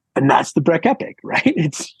directions. And that's the Breck Epic, right?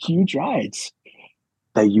 It's huge rides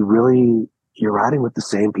that you're riding with the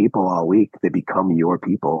same people all week. They become your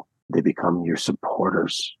people. They become your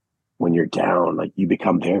supporters when you're down. Like you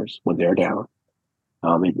become theirs when they're down.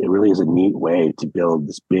 It really is a neat way to build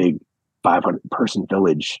this big 500-person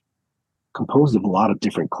village composed of a lot of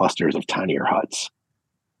different clusters of tinier huts.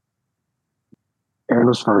 Aaron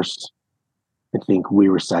was first. I think we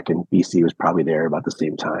were second. BC was probably there about the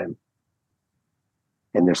same time.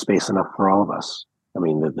 And there's space enough for all of us. I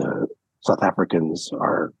mean, the South Africans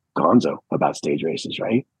are gonzo about stage races,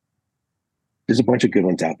 right? There's a bunch of good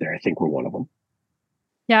ones out there. I think we're one of them.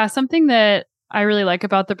 Yeah, something that I really like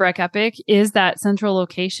about the Breck Epic is that central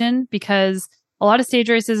location, because a lot of stage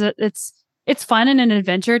races, it's fun and an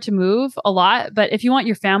adventure to move a lot. But if you want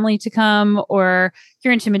your family to come or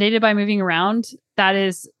you're intimidated by moving around,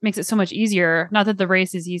 makes it so much easier. Not that the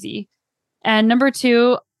race is easy. And number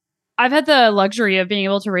two, I've had the luxury of being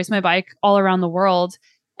able to race my bike all around the world,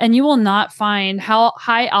 and you will not find how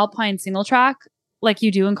high alpine single track like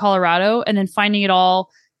you do in Colorado, and then finding it all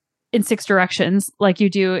in 6 directions like you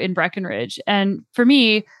do in Breckenridge. And for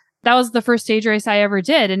me, that was the first stage race I ever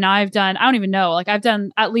did. And now I don't even know, like I've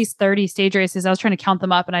done at least 30 stage races. I was trying to count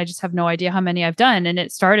them up and I just have no idea how many I've done. And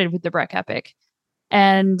it started with the Breck Epic.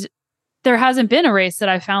 And there hasn't been a race that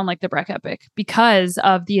I found like the Breck Epic because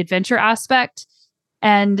of the adventure aspect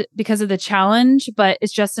and because of the challenge, but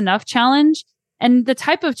it's just enough challenge. And the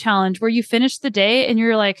type of challenge where you finish the day and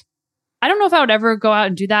you're like, I don't know if I would ever go out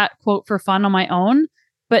and do that quote for fun on my own,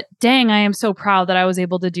 but dang, I am so proud that I was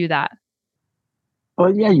able to do that.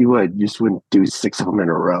 Well, yeah, you would. You just wouldn't do 6 of them in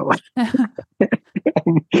a row.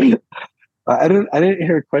 I didn't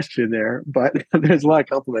hear a question there, but there's a lot of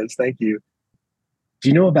compliments. Thank you. Do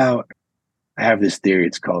you know about, I have this theory,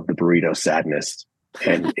 it's called the burrito sadness.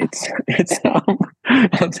 And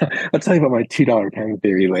I'll tell you about my $2 pen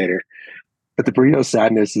theory later. But the burrito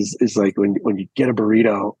sadness is like when you get a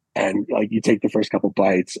burrito and like you take the first couple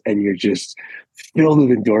bites and you're just filled with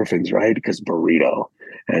endorphins, right? Because burrito,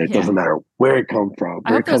 and it doesn't matter where it comes from.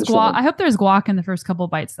 I hope there's guac in the first couple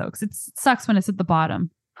bites though, because it sucks when it's at the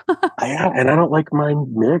bottom. Yeah, and I don't like mine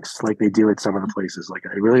mixed like they do at some of the places. Like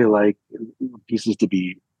I really like pieces to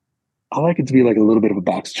be. I like it to be like a little bit of a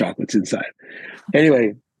box of chocolates inside.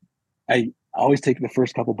 Anyway, I always take the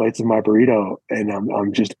first couple bites of my burrito and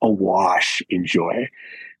I'm just awash in joy.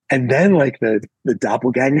 And then like the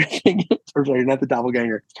doppelganger thing, or sorry, not the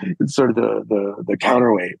doppelganger, it's sort of the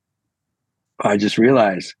counterweight. I just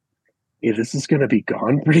realized, hey, this is going to be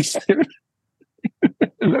gone pretty soon.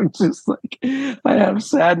 And I'm just like, I have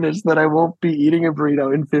sadness that I won't be eating a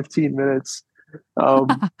burrito in 15 minutes.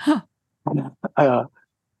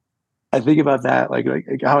 I think about that, like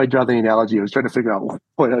how I draw the analogy. I was trying to figure out what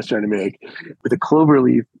point I was trying to make. With a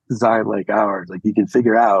cloverleaf design like ours, like you can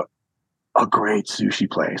figure out a great sushi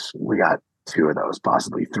place. We got 2 of those,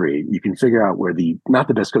 possibly 3. You can figure out where not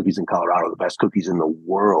the best cookies in Colorado, the best cookies in the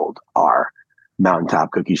world are.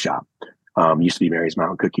 Mountaintop Cookie Shop. Used to be Mary's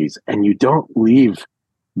Mountain Cookies. And you don't leave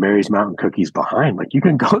Mary's Mountain Cookies behind. Like you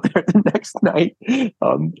can go there the next night.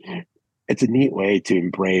 It's a neat way to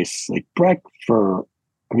embrace like Breck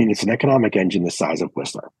it's an economic engine the size of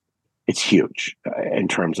Whistler. It's huge in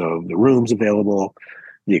terms of the rooms available,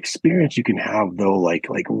 the experience you can have though, like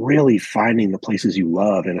really finding the places you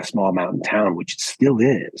love in a small mountain town, which it still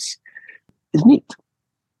is neat.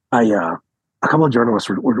 A couple of journalists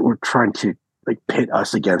were trying to like pit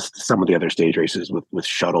us against some of the other stage races with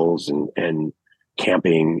shuttles and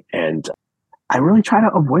camping. And I really try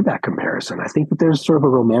to avoid that comparison. I think that there's sort of a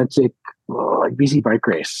romantic, like BC bike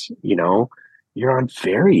race, you're on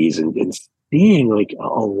ferries and seeing like a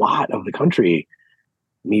lot of the country.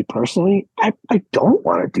 Me personally, I don't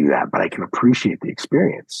want to do that, but I can appreciate the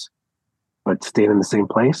experience. But staying in the same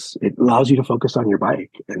place, it allows you to focus on your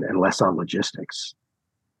bike and less on logistics.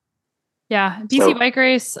 Yeah. BC Bike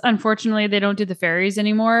Race, unfortunately, they don't do the ferries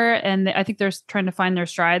anymore. And I think they're trying to find their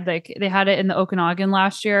stride. Like they had it in the Okanagan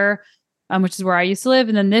last year, which is where I used to live.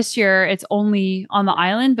 And then this year it's only on the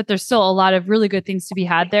island, but there's still a lot of really good things to be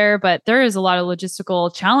had there. But there is a lot of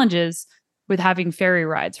logistical challenges with having ferry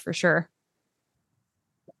rides for sure.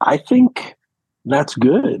 I think that's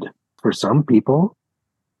good for some people.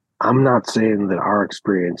 I'm not saying that our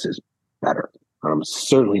experience is better. I'm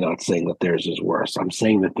certainly not saying that theirs is worse. I'm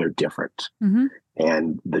saying that they're different. Mm-hmm.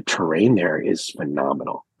 And the terrain there is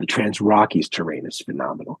phenomenal. The Trans Rockies terrain is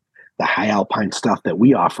phenomenal. The high alpine stuff that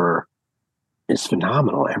we offer is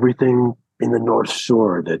phenomenal. Everything in the North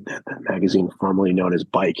Shore that magazine formerly known as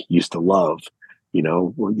Bike used to love,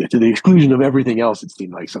 to the exclusion of everything else, it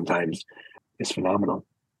seemed like sometimes, is phenomenal.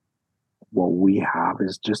 What we have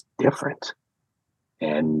is just different.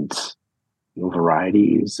 And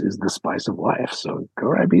variety is the spice of life. So go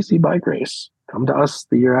ride BC Bike Race. Come to us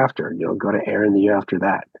the year after. Go to Aaron the year after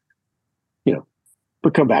that.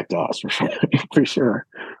 But come back to us for sure. For sure.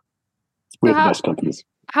 We have the best cookies.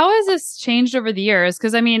 How has this changed over the years?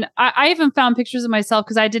 Because I even found pictures of myself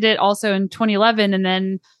because I did it also in 2011, and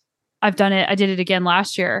then I did it again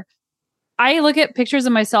last year. I look at pictures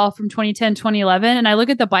of myself from 2010, 2011, and I look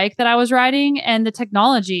at the bike that I was riding, and the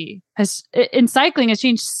technology in cycling has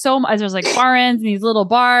changed so much. There's like bar ends and these little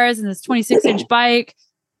bars and this 26-inch bike.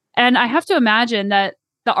 And I have to imagine that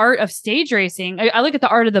the art of stage racing, I look at the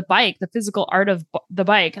art of the bike, the physical art of the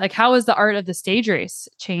bike. Like, how has the art of the stage race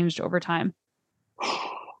changed over time?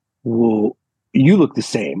 Well, you look the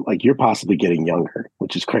same. Like you're possibly getting younger,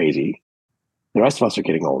 which is crazy. The rest of us are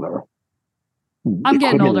getting older. I'm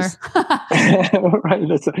getting older. Right.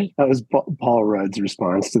 That was Paul Rudd's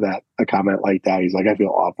response to that, a comment like that. He's like, I feel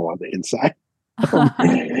awful on the inside.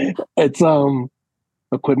 It's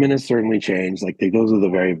equipment has certainly changed. Like those are the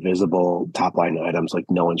very visible top line items. Like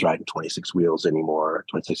no one's riding 26 wheels anymore,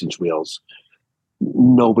 26-inch wheels.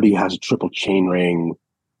 Nobody has a triple chain ring.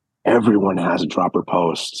 Everyone has a dropper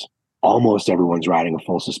post. Almost everyone's riding a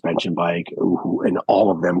full suspension bike, and all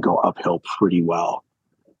of them go uphill pretty well.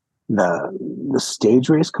 The stage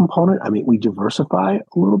race component, I mean, we diversify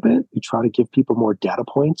a little bit. We try to give people more data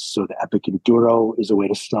points. So the Epic Enduro is a way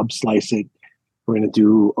to sub-slice it. We're going to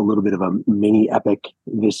do a little bit of a mini Epic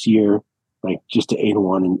this year, like just to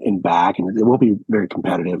 8-1 and back. And it won't be very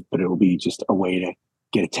competitive, but it will be just a way to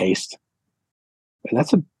get a taste. And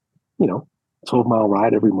that's a, 12-mile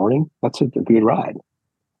ride every morning. That's a good ride.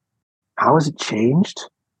 How has it changed?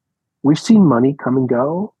 We've seen money come and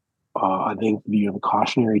go. I think the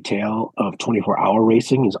cautionary tale of 24-hour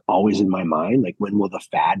racing is always in my mind. Like, when will the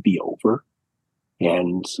fad be over?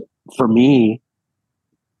 And for me,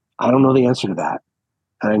 I don't know the answer to that.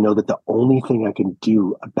 And I know that the only thing I can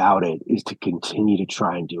do about it is to continue to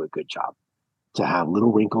try and do a good job, to have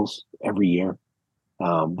little wrinkles every year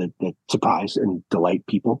that surprise and delight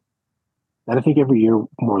people. And I think every year,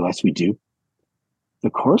 more or less, we do. The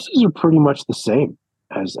courses are pretty much the same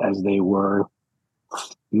as they were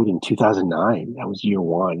in 2009. That was year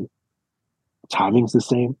one. Timing's the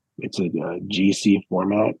same. It's a GC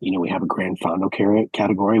format. We have a Grand Fondo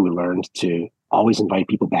category. We learned to always invite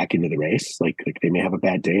people back into the race. Like they may have a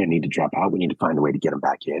bad day and need to drop out. We need to find a way to get them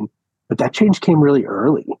back in. But that change came really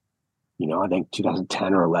early. I think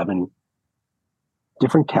 2010 or 11.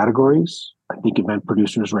 Different categories. I think event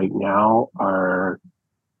producers right now are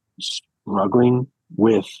struggling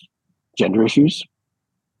with gender issues,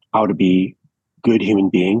 how to be good human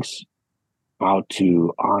beings, how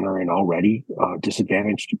to honor an already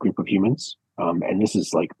disadvantaged group of humans. And this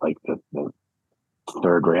is like the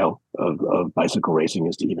third rail of bicycle racing,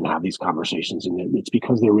 is to even have these conversations. And it's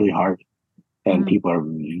because they're really hard, and people are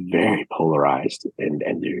very polarized. And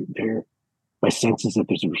they're my sense is that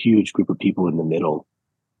there's a huge group of people in the middle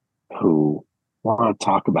who want to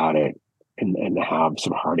talk about it and have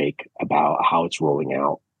some heartache about how it's rolling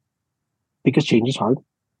out, because change is hard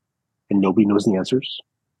and nobody knows the answers.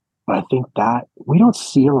 But I think that we don't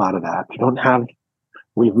see a lot of that.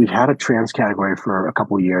 We've had a trans category for a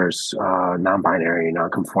couple of years, non-binary,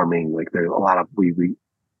 non-conforming. Like there's a lot of, we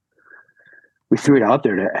threw it out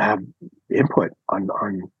there to have input on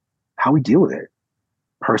how we deal with it.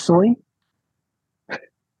 Personally,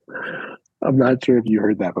 I'm not sure if you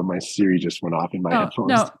heard that, but my Siri just went off in my headphones.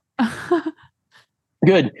 No.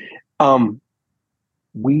 Good.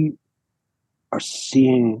 We are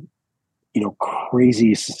seeing,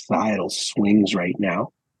 crazy societal swings right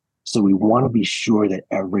now. So we want to be sure that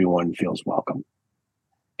everyone feels welcome.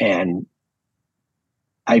 And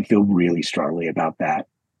I feel really strongly about that.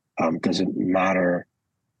 Doesn't matter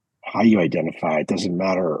how you identify. It doesn't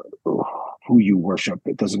matter who you worship.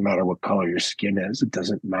 It doesn't matter what color your skin is. It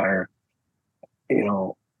doesn't matter.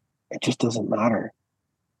 It just doesn't matter.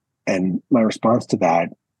 And my response to that,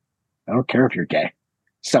 I don't care if you're gay.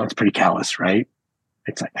 Sounds pretty callous, right?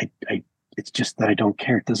 It's like, it's just that I don't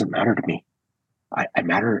care. It doesn't matter to me.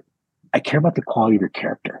 I care about the quality of your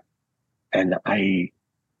character. And I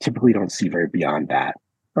typically don't see very beyond that.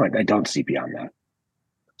 I don't see beyond that.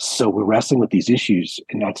 So we're wrestling with these issues,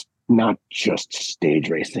 and that's not just stage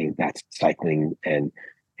racing. That's cycling and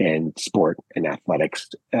sport and athletics.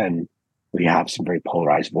 And we have some very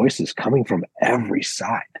polarized voices coming from every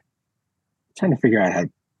side, trying to figure out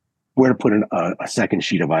where to put a second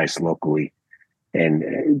sheet of ice locally.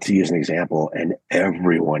 And to use an example, and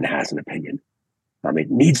everyone has an opinion.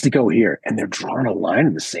 It needs to go here, and they're drawing a line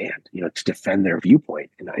in the sand, to defend their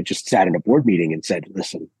viewpoint. And I just sat in a board meeting and said,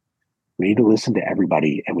 listen, we need to listen to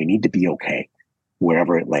everybody, and we need to be okay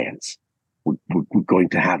wherever it lands. We're going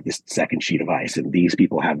to have this second sheet of ice, and these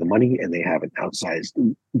people have the money, and they have an outsized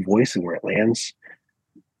voice in where it lands.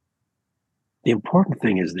 The important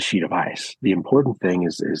thing is the sheet of ice. The important thing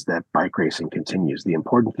is that bike racing continues. The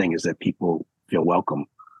important thing is that people feel welcome.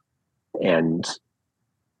 And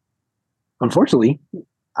unfortunately,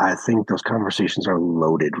 I think those conversations are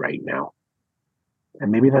loaded right now.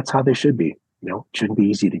 And maybe that's how they should be. It shouldn't be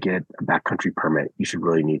easy to get a backcountry permit. You should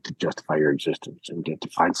really need to justify your existence and get to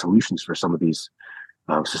find solutions for some of these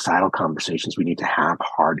societal conversations. We need to have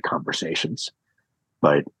hard conversations.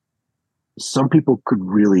 But some people could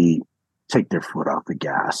really take their foot off the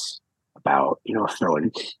gas about, I'm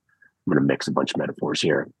going to mix a bunch of metaphors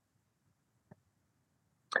here.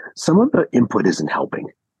 Some of the input isn't helping,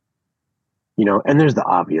 and there's the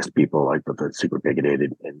obvious people like the super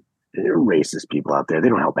bigoted and racist people out there. They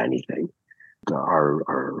don't help anything.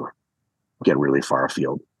 Are get really far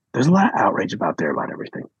afield. There's a lot of outrage out there about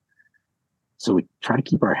everything. So we try to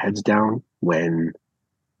keep our heads down when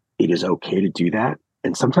it is okay to do that.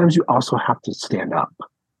 And sometimes you also have to stand up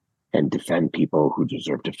and defend people who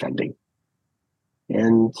deserve defending.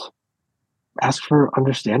 And ask for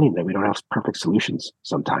understanding that we don't have perfect solutions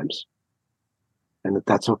sometimes. And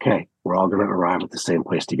that's okay. We're all going to arrive at the same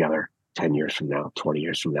place together 10 years from now, 20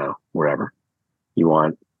 years from now, wherever. You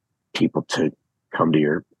want people to come to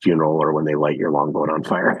your funeral or when they light your longboat on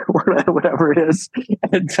fire, whatever it is,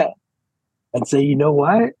 and say, you know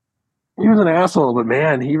what? He was an asshole, but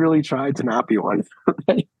man, he really tried to not be one.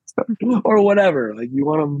 Right? Or whatever. Like you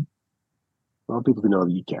want people to know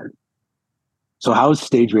that you care. So how has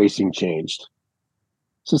stage racing changed?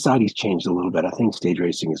 Society's changed a little bit. I think stage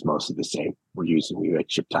racing is mostly the same. We got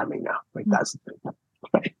chip timing now. Like that's the thing.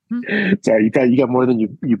 Right? Mm-hmm. Sorry, you got more than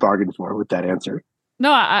you bargained for with that answer.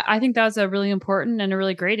 No, I think that was a really important and a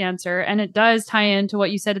really great answer. And it does tie into what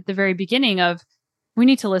you said at the very beginning of we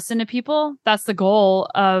need to listen to people. That's the goal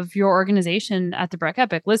of your organization at the Breck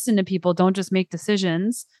Epic. Listen to people. Don't just make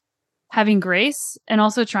decisions. Having grace and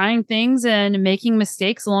also trying things and making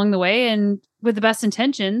mistakes along the way and with the best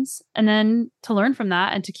intentions. And then to learn from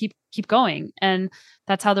that and to keep going. And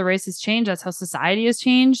that's how the race has changed. That's how society has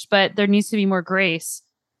changed. But there needs to be more grace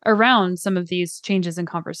around some of these changes and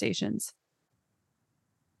conversations.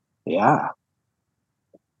 Yeah.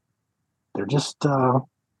 They're just, there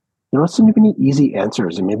don't seem to be any easy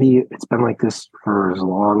answers. And maybe it's been like this for as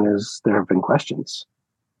long as there have been questions.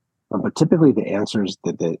 But typically the answers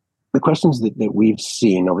the questions that we've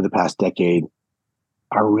seen over the past decade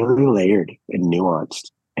are really layered and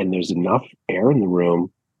nuanced. And there's enough air in the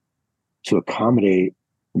room to accommodate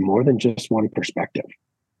more than just one perspective.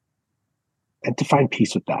 And to find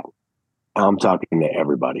peace with that. I'm talking to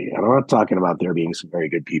everybody. And I'm not talking about there being some very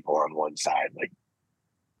good people on one side. Like,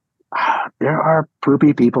 there are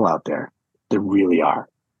poopy people out there. There really are.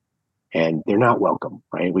 And they're not welcome,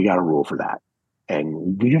 right? We got a rule for that.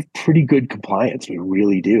 And we have pretty good compliance. We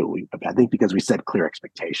really do. I think because we set clear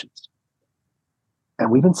expectations.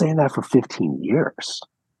 And we've been saying that for 15 years.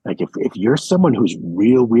 Like if you're someone who's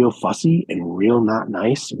real fussy and real not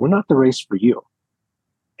nice, we're not the race for you.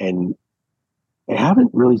 And I haven't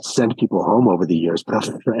really sent people home over the years, but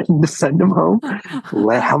I'm threatening to send them home.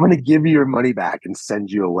 I'm going to give you your money back and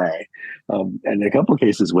send you away. And in a couple of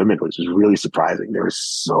cases, women, which was really surprising. They were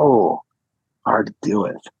so hard to deal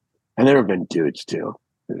with. And there have been dudes too.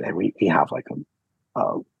 And we have like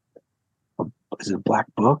is it a black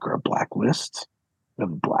book or a blacklist? A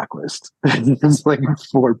blacklist. There's like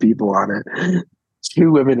 4 people on it.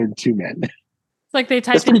 2 women and 2 men. It's like they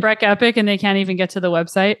typed in Breck Epic and they can't even get to the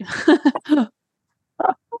website.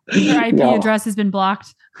 Their IP address has been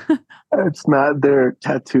blocked. It's not. They're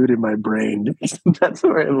tattooed in my brain. That's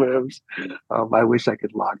where it lives. I wish I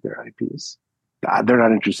could log their IPs. They're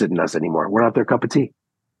not interested in us anymore. We're not their cup of tea,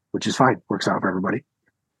 which is fine. Works out for everybody.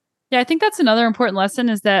 Yeah, I think that's another important lesson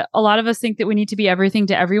is that a lot of us think that we need to be everything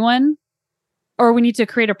to everyone, or we need to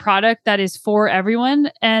create a product that is for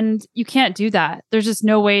everyone. And you can't do that. There's just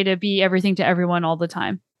no way to be everything to everyone all the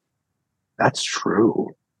time. That's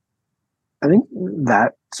true. I think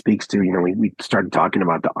that speaks to, we started talking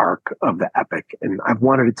about the arc of the epic, and I've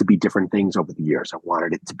wanted it to be different things over the years. I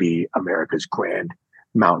wanted it to be America's grand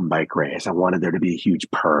mountain bike race. I wanted there to be a huge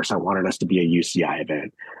purse. I wanted us to be a UCI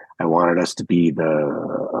event. I wanted us to be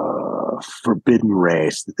the forbidden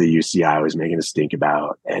race that the UCI was making us think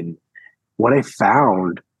about. And what I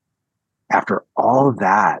found after all of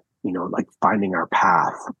that, like finding our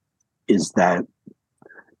path, is that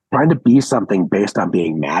trying to be something based on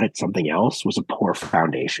being mad at something else was a poor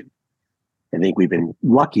foundation. I think we've been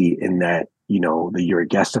lucky in that, the you're a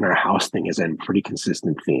guest in our house thing is a pretty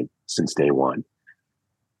consistent theme since day one.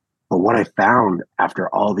 But what I found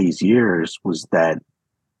after all these years was that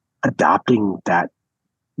adopting that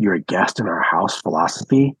you're a guest in our house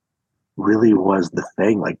philosophy really was the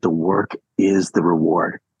thing. Like the work is the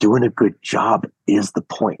reward. Doing a good job is the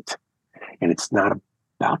point. And it's not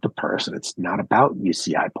about the person. It's not about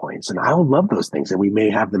UCI points. And I will love those things. And we may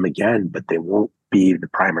have them again, but they won't be the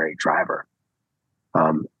primary driver.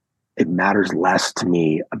 It matters less to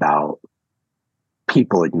me about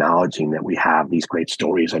people acknowledging that we have these great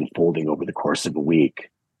stories unfolding over the course of a week.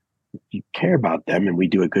 If you care about them and we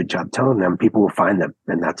do a good job telling them, people will find them,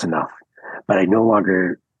 and that's enough. But I no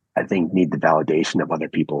longer, I think, need the validation of other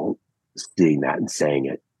people seeing that and saying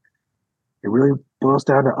it. It really boils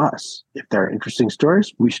down to us. If there are interesting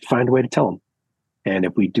stories, we should find a way to tell them. And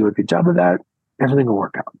if we do a good job of that, everything will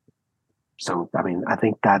work out. So, I mean, I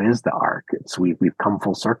think that is the arc. We've come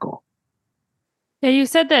full circle. Yeah, you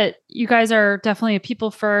said that you guys are definitely a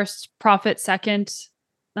people first, profit second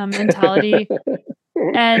mentality.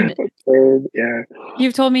 And Yeah.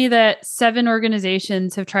 you've told me that 7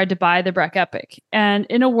 organizations have tried to buy the Breck Epic. And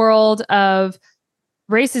in a world of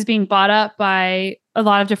races being bought up by a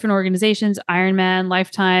lot of different organizations, Ironman,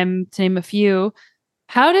 Lifetime, to name a few,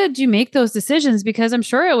 how did you make those decisions? Because I'm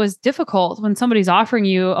sure it was difficult when somebody's offering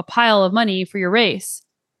you a pile of money for your race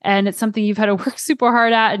and it's something you've had to work super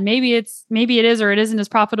hard at, and maybe it is or it isn't as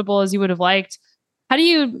profitable as you would have liked. How do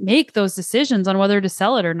you make those decisions on whether to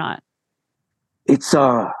sell it or not? It's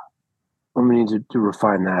let me need to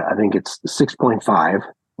refine that. I think it's 6.5,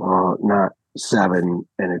 not 7,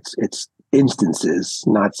 and it's instances,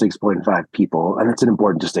 not 6.5 people, and that's an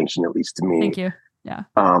important distinction, at least to me. Thank you. Yeah.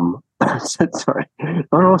 Sorry.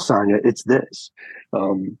 Oh no, Sonia, it's this.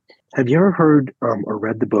 Have you ever heard or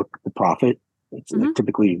read the book The Prophet? It's like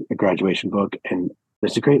typically a graduation book, and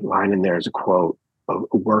there's a great line in there as a quote: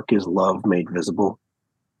 "Work is love made visible."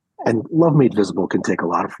 And love made visible can take a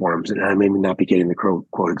lot of forms, and I may not be getting the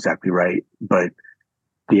quote exactly right, but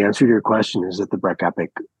the answer to your question is that the Breck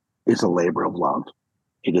Epic is a labor of love.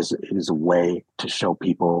 It is a way to show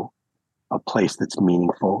people a place that's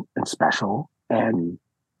meaningful and special, and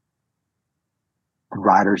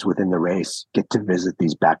riders within the race get to visit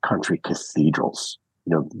these backcountry cathedrals.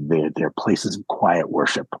 You know, they're places of quiet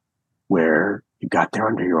worship where you got there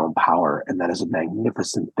under your own power, and that is a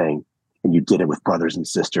magnificent thing. And you did it with brothers and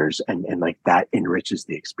sisters, and like that enriches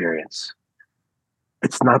the experience.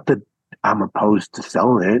 It's not that I'm opposed to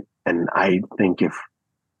selling it, and I think if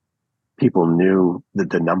people knew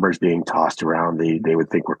that the numbers being tossed around, they would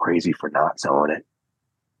think we're crazy for not selling it.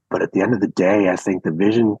 But at the end of the day, I think the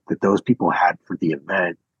vision that those people had for the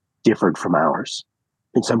event differed from ours.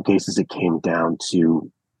 In some cases, it came down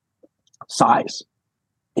to size.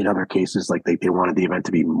 In other cases, like they wanted the event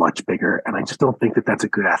to be much bigger. And I just don't think that that's a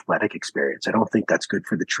good athletic experience. I don't think that's good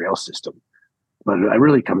for the trail system. But it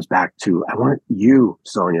really comes back to, I want you,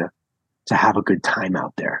 Sonia, to have a good time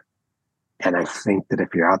out there. And I think that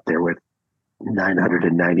if you're out there with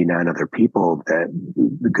 999 other people, that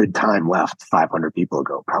the good time left 500 people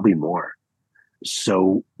ago, probably more.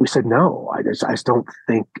 So we said, no, I just don't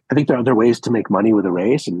think, I think there are other ways to make money with a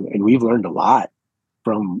race. And we've learned a lot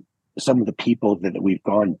from some of the people that we've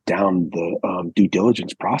gone down the due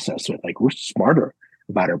diligence process with. Like, we're smarter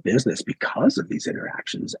about our business because of these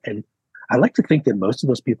interactions. And I like to think that most of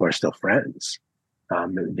those people are still friends.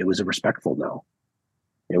 It was a respectful no.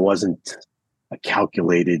 It wasn't a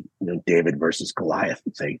calculated, David versus Goliath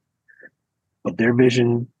thing. But their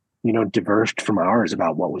vision, diverged from ours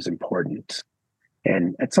about what was important.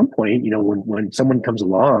 And at some point, when someone comes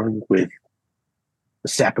along with a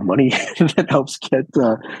sack of money that helps get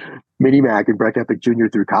Mini Mac and Breck Epic Jr.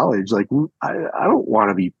 through college, like, I don't want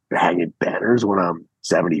to be hanging banners when I'm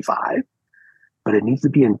 75, but it needs to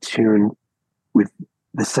be in tune with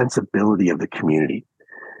the sensibility of the community.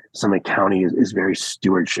 Summit County is very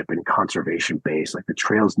stewardship and conservation based. Like, the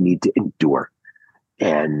trails need to endure.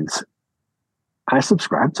 And I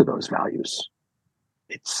subscribe to those values.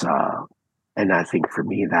 It's, and I think for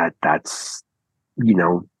me that's, we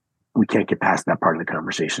can't get past that part of the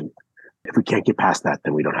conversation. If we can't get past that,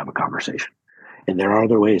 then we don't have a conversation. And there are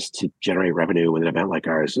other ways to generate revenue with an event like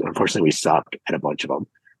ours. Unfortunately, we suck at a bunch of them.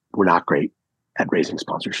 We're not great at raising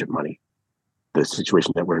sponsorship money. The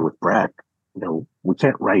situation that we're in with Breck, we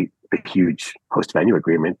can't write a huge host venue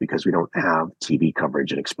agreement because we don't have TV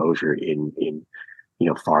coverage and exposure in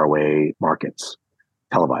faraway markets,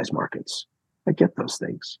 televised markets. I get those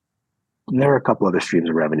things. There are a couple other streams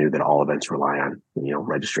of revenue that all events rely on,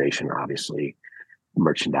 registration, obviously,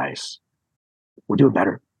 merchandise. We're doing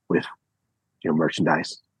better with,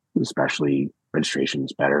 merchandise, especially registration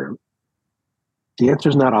is better. The answer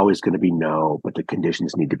is not always going to be no, but the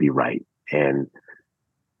conditions need to be right. And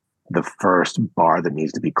the first bar that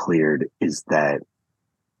needs to be cleared is that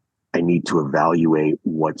I need to evaluate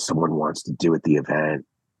what someone wants to do at the event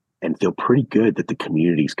and feel pretty good that the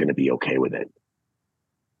community is going to be okay with it.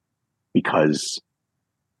 Because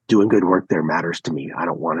doing good work there matters to me. I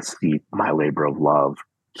don't want to see my labor of love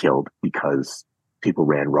killed because people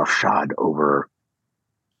ran roughshod over,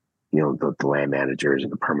 the land managers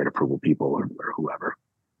and the permit approval people or whoever.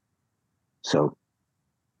 So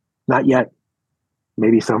not yet.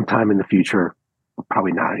 Maybe sometime in the future,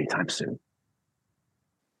 probably not anytime soon.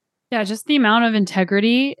 Yeah, just the amount of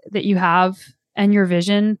integrity that you have and your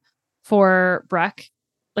vision for Breck.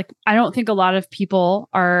 Like, I don't think a lot of people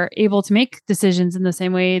are able to make decisions in the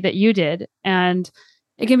same way that you did. And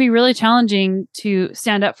it can be really challenging to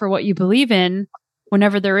stand up for what you believe in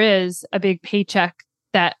whenever there is a big paycheck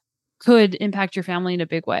that could impact your family in a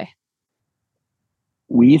big way.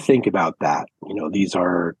 We think about that. These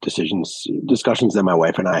are discussions that my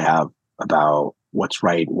wife and I have about what's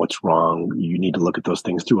right, what's wrong. You need to look at those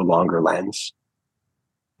things through a longer lens.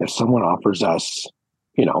 If someone offers us,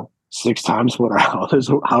 6 times what our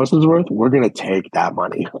house is worth, we're going to take that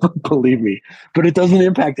money, believe me. But it doesn't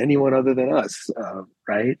impact anyone other than us,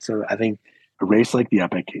 right? So I think a race like the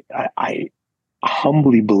Epic, I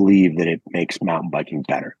humbly believe that it makes mountain biking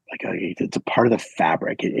better. Like it's a part of the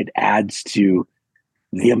fabric. It adds to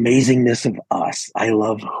the amazingness of us. I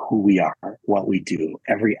love who we are, what we do,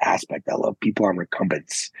 every aspect. I love people on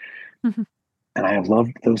recumbents. Mm-hmm. And I have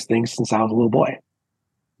loved those things since I was a little boy.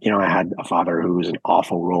 I had a father who was an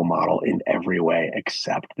awful role model in every way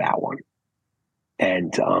except that one.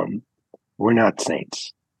 And we're not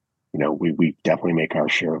saints. We definitely make our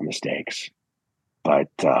share of mistakes. But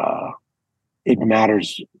it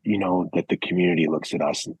matters, that the community looks at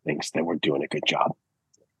us and thinks that we're doing a good job.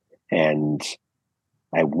 And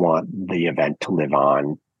I want the event to live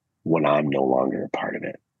on when I'm no longer a part of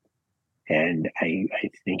it. And I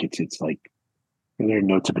think it's like, there are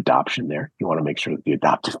notes of adoption there. You want to make sure that the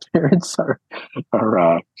adoptive parents are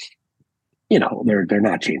they're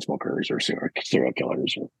not chain smokers or serial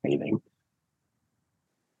killers or anything.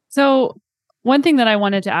 So one thing that I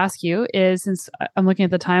wanted to ask you is, since I'm looking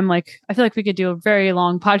at the time, like I feel like we could do a very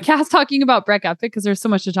long podcast talking about Breck Epic because there's so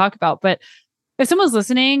much to talk about. But if someone's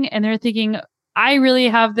listening and they're thinking, I really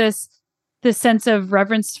have this sense of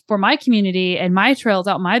reverence for my community and my trails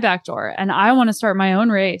out my back door, and I want to start my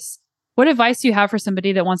own race, what advice do you have for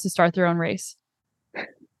somebody that wants to start their own race?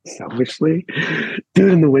 Selfishly, do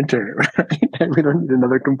it in the winter, right? We don't need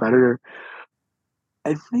another competitor.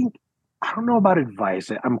 I don't know about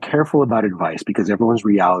advice. I'm careful about advice because everyone's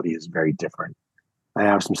reality is very different. I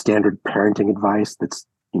have some standard parenting advice that's,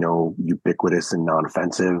 ubiquitous and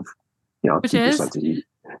non-offensive. Which is? Keep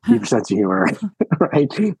your sense of humor, right?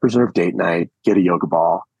 Preserve date night, get a yoga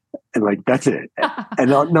ball. And that's it. And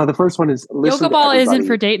no, the first one is yoga ball isn't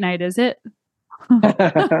for date night, is it?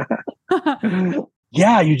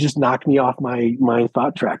 Yeah, you just knocked me off my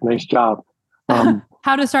thought track. Nice job.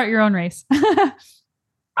 How to start your own race.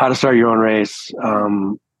 How to start your own race.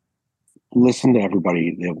 Listen to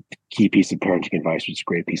everybody. The key piece of parenting advice, which is a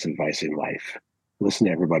great piece of advice in life. Listen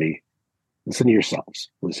to everybody. Listen to yourselves.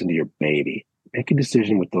 Listen to your baby. Make a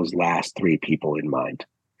decision with those last 3 people in mind.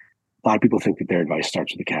 A lot of people think that their advice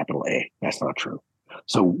starts with a capital A. That's not true.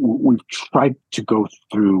 So we've tried to go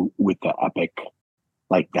through with the Epic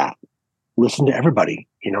like that. Listen to everybody.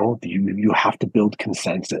 You have to build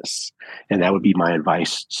consensus. And that would be my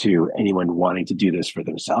advice to anyone wanting to do this for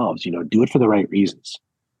themselves. Do it for the right reasons.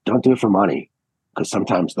 Don't do it for money, because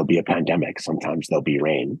sometimes there'll be a pandemic. Sometimes there'll be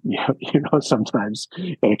rain. Sometimes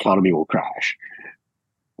an economy will crash.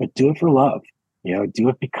 But do it for love. Do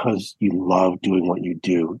it because you love doing what you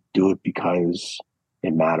do. Do it because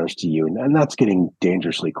it matters to you. And that's getting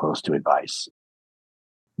dangerously close to advice.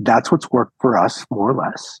 That's what's worked for us, more or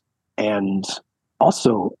less. And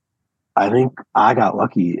also, I think I got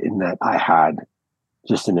lucky in that I had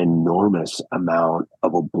just an enormous amount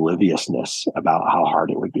of obliviousness about how hard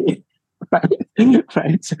it would be.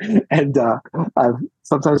 Right? And I've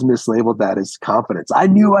sometimes mislabeled that as confidence. I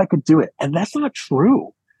knew I could do it. And that's not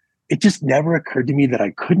true. It just never occurred to me that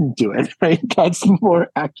I couldn't do it, right? That's more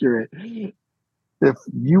accurate. If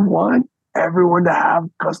you want everyone to have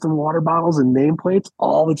custom water bottles and nameplates,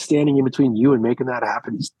 all that's standing in between you and making that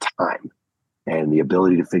happen is time and the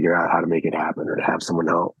ability to figure out how to make it happen, or to have someone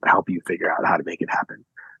help you figure out how to make it happen.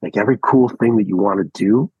 Like every cool thing that you want to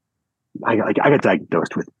do. I got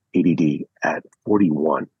diagnosed with ADD at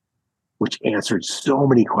 41, which answered so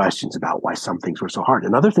many questions about why some things were so hard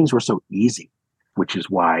and other things were so easy, which is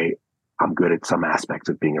why I'm good at some aspects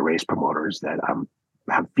of being a race promoter, is that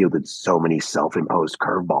I've fielded so many self-imposed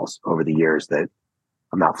curveballs over the years that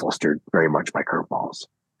I'm not flustered very much by curveballs.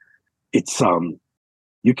 It's,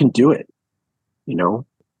 you can do it,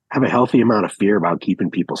 have a healthy amount of fear about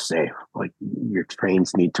keeping people safe. Like your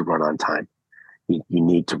trains need to run on time. You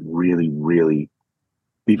need to really, really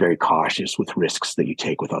be very cautious with risks that you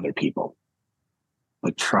take with other people.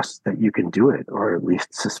 But trust that you can do it, or at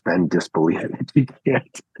least suspend disbelief if you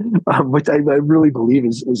can't, which I really believe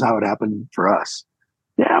is how it happened for us.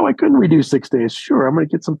 Yeah, why couldn't we do 6 days? Sure, I'm going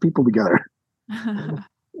to get some people together. And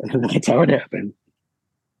that's how it happened.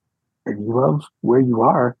 If you love where you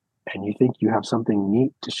are and you think you have something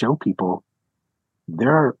neat to show people,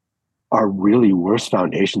 there are really worse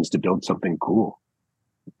foundations to build something cool.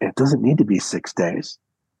 It doesn't need to be 6 days.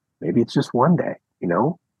 Maybe it's just 1 day. you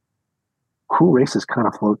know, who races kind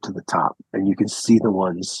of float to the top, and you can see the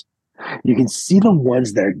ones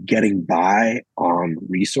that are getting by on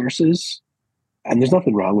resources, and there's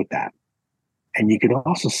nothing wrong with that. And you can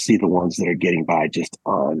also see the ones that are getting by just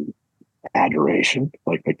on adoration,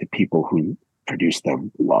 like the people who produce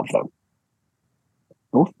them love them.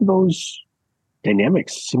 Both of those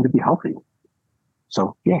dynamics seem to be healthy.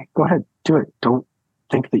 So yeah, go ahead, do it. Don't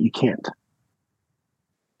think that you can't.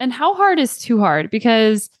 And how hard is too hard?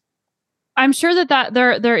 Because I'm sure that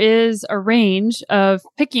there is a range of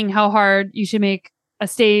picking how hard you should make a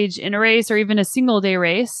stage in a race or even a single day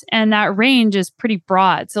race. And that range is pretty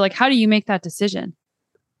broad. So like, how do you make that decision?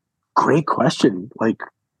 Great question. Like,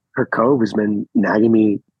 Kurt Cove has been nagging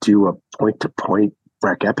me to a point-to-point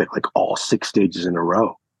Breck epic, like all 6 stages in a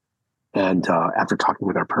row. And after talking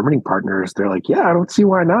with our permitting partners, they're like, yeah, I don't see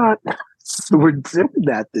why not. So we're doing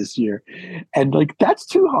that this year. And like, that's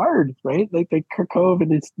too hard, right? Like Kurt Cove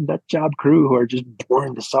and his nut job crew who are just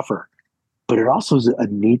born to suffer. But it also is a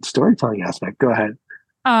neat storytelling aspect. Go ahead.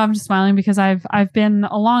 I'm just smiling because I've been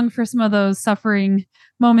along for some of those suffering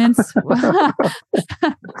moments.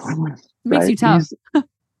 Makes you tough.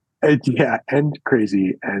 Yeah, and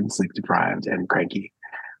crazy and sleep deprived and cranky.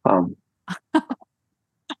 How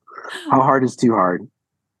hard is too hard?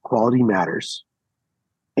 Quality matters.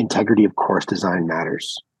 Integrity of course design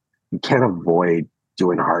matters. You can't avoid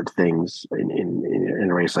doing hard things in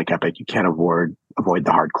a race like Epic. You can't avoid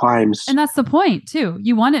the hard climbs. And that's the point too.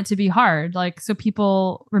 You want it to be hard, like so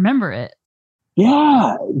people remember it.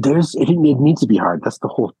 Yeah, it needs to be hard. That's the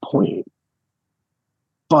whole point.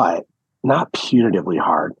 But not punitively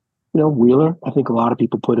hard. You know, Wheeler, I think a lot of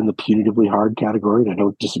people put in the punitively hard category, and I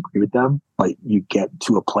don't disagree with them. But you get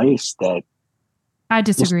to a place that I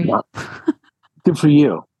disagree. Good for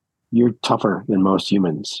you. You're tougher than most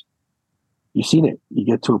humans. You've seen it. You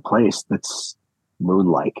get to a place that's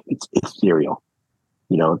moon-like. It's ethereal.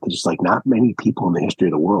 You know, there's like not many people in the history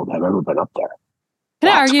of the world have ever been up there. Can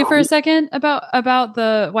I argue for a second about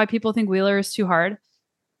the why people think Wheeler is too hard?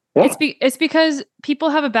 Yeah. It's because people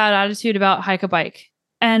have a bad attitude about hike a bike.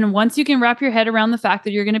 And once you can wrap your head around the fact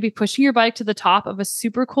that you're going to be pushing your bike to the top of a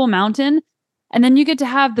super cool mountain, and then you get to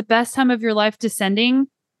have the best time of your life descending,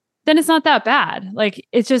 then it's not that bad. Like,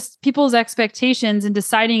 it's just people's expectations and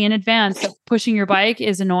deciding in advance that pushing your bike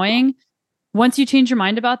is annoying. Once you change your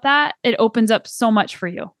mind about that, it opens up so much for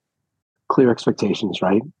you. Clear expectations,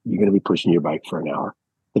 right? You're going to be pushing your bike for an hour.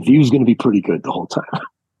 The view is going to be pretty good the whole time,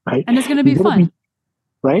 right? And it's going to be fun.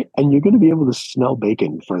 Right? And you're going to be able to smell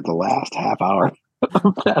bacon for the last half hour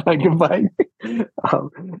of that hiking bike.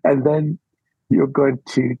 And then you're going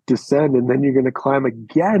to descend, and then you're going to climb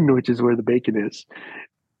again, which is where the bacon is.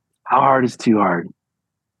 How hard is too hard?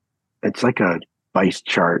 It's like a vice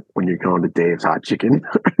chart when you're going to Dave's Hot Chicken.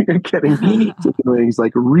 You're getting chicken wings.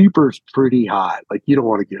 Like, Reaper's pretty hot. Like, you don't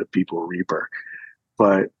want to give people Reaper.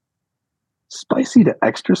 But spicy to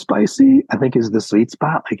extra spicy, I think, is the sweet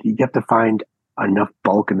spot. Like, you have to find enough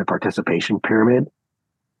bulk in the participation pyramid,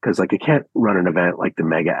 because like, you can't run an event like the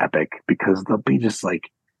Mega Epic because there'll be just like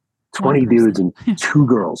 20 dudes and 2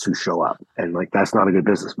 girls who show up, and like, that's not a good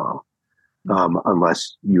business model.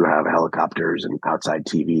 Unless you have helicopters and outside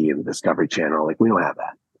TV and the Discovery Channel. Like, we don't have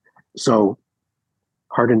that. So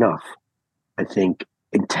hard enough. I think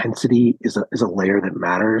intensity is a layer that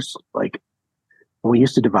matters. Like, when we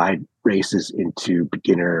used to divide races into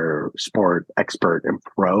beginner, sport, expert, and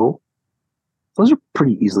pro, those are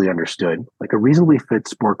pretty easily understood. Like, a reasonably fit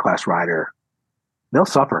sport class rider, they'll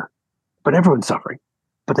suffer, but everyone's suffering,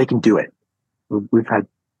 but they can do it. We've had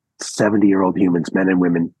 70-year-old humans, men and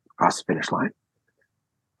women, across the finish line.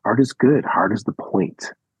 Hard is good. Hard is the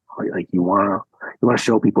point. Like, you want to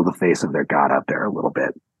show people the face of their God out there a little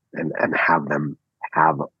bit, and have them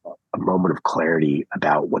have a moment of clarity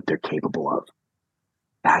about what they're capable of.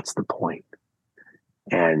 That's the point.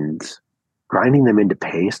 And grinding them into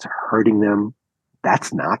pace, hurting them,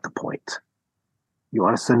 that's not the point. You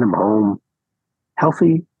want to send them home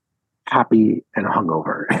healthy, happy, and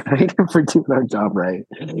hungover, right? For doing our job right.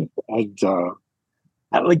 And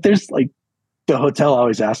like, there's like, the hotel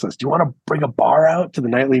always asks us, do you want to bring a bar out to the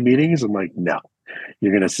nightly meetings? I'm like, no,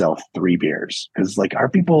 you're going to sell 3 beers. Because like, our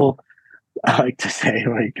people, I like to say,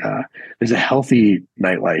 like, there's a healthy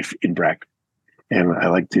nightlife in Breck. And I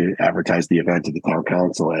like to advertise the event to the town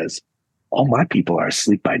council as, all my people are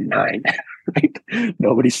asleep by 9. Right?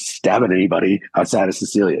 Nobody's stabbing anybody outside of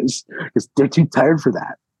Cecilia's because they're too tired for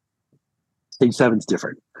that. Stage 7's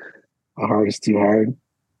different. How hard is too hard?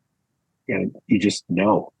 And you just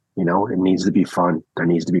know, it needs to be fun. There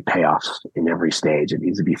needs to be payoffs in every stage. It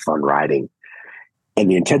needs to be fun riding. And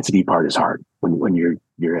the intensity part is hard when you're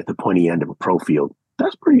you're at the pointy end of a pro field.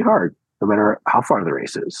 That's pretty hard, no matter how far the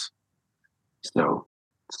race is. So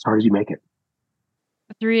it's as hard as you make it.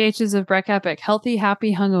 3 H's of Breck Epic: healthy,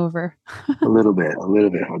 happy, hungover. a little bit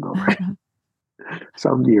hungover.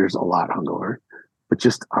 Some years a lot hungover, but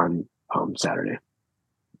just on Saturday.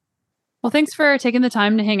 Well, thanks for taking the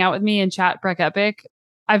time to hang out with me and chat Breck Epic.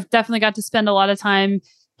 I've definitely got to spend a lot of time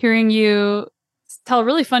hearing you tell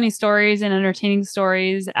really funny stories and entertaining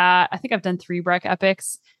stories. I think I've done 3 Breck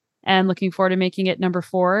Epics and looking forward to making it number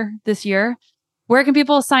 4 this year. Where can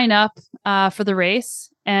people sign up for the race?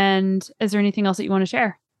 And is there anything else that you want to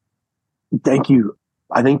share? Thank you.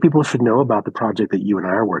 I think people should know about the project that you and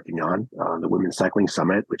I are working on, the Women's Cycling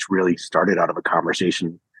Summit, which really started out of a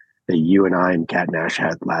conversation that you and I and Kat Nash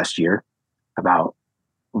had last year about,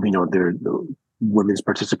 the women's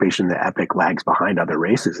participation in the Epic lags behind other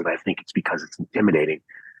races. And I think it's because it's intimidating.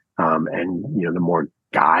 And the more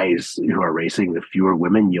guys who are racing, the fewer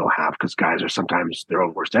women you'll have, because guys are sometimes their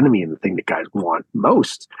own worst enemy. And the thing that guys want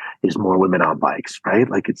most is more women on bikes, right?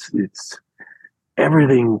 Like it's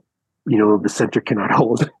everything, the center cannot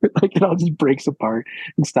hold. Like it all just breaks apart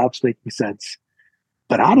and stops making sense.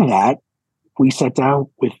 But out of that, we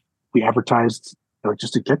advertised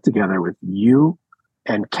just a get together with you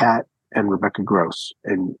and Kat and Rebecca Gross,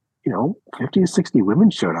 and 50 to 60 women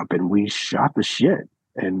showed up, and we shot the shit.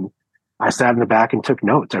 And I sat in the back and took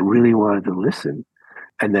notes. I really wanted to listen.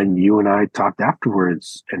 And then you and I talked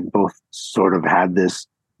afterwards and both sort of had this,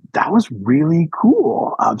 that was really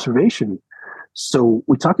cool observation. So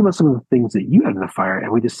we talked about some of the things that you had in the fire,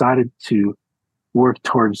 and we decided to work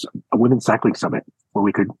towards a women's cycling summit where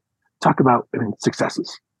we could talk about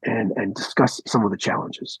successes and discuss some of the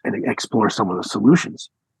challenges and explore some of the solutions.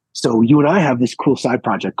 So you and I have this cool side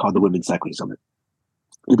project called the Women's Cycling Summit.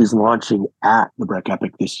 It is launching at the Breck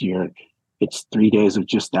Epic this year. It's 3 days of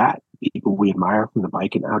just that. People we admire from the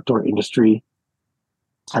bike and outdoor industry,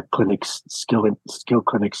 tech clinics, skill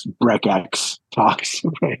clinics, Breck X talks,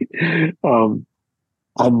 right? And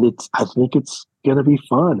I think it's going to be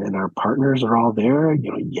fun. And our partners are all there.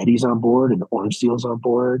 Yeti's on board and Orange Seal's on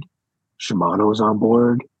board. Shimano's on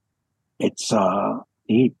board. It's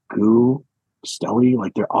neat. Goo, Stelly,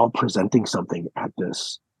 like they're all presenting something at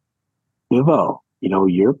this. Vivo,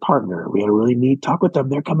 your partner, we had a really neat talk with them.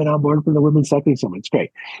 They're coming on board for the Women's Cycling Summit. It's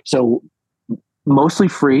great. So mostly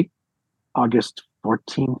free, August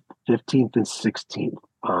 14th, 15th, and 16th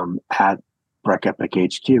at Breck Epic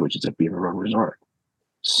HQ, which is at Beaver Run Resort.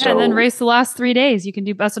 So, and then race the last 3 days. You can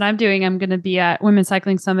do, that's what I'm doing. I'm going to be at Women's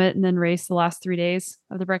Cycling Summit and then race the last 3 days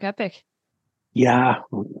of the Breck Epic. Yeah,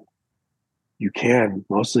 you can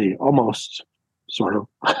almost sort of.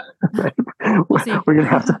 We're going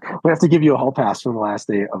to have to give you a hall pass from the last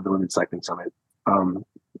day of the Women's Cycling Summit. But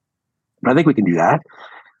I think we can do that.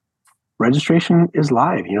 Registration is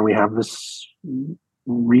live. We have this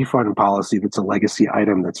refund policy that's a legacy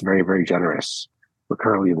item that's very, very generous. We're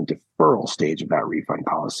currently in the deferral stage of that refund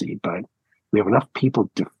policy, but we have enough people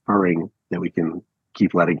deferring that we can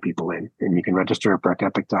keep letting people in, and you can register at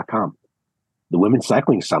breckepic.com. The Women's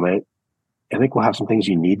Cycling Summit, I think we'll have some things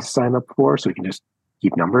you need to sign up for, so we can just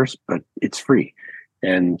keep numbers, but it's free.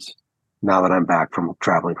 And now that I'm back from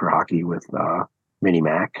traveling for hockey with Mini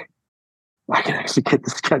Mac, I can actually get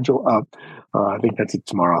the schedule up. I think that's a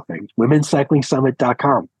tomorrow thing.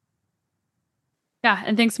 Women'sCyclingSummit.com. Yeah,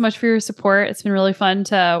 and thanks so much for your support. It's been really fun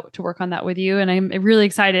to work on that with you, and I'm really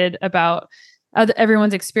excited about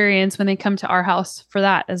everyone's experience when they come to our house for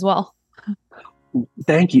that as well.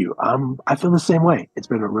 Thank you. I feel the same way. It's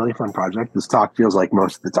been a really fun project. This talk feels like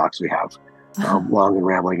most of the talks we have, long and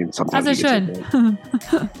rambling, and sometimes as it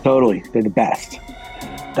should. Totally, they're the best.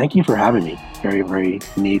 Thank you for having me. Very, very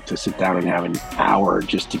neat to sit down and have an hour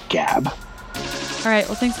just to gab. All right.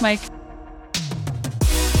 Well, thanks, Mike.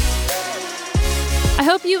 I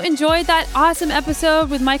hope you enjoyed that awesome episode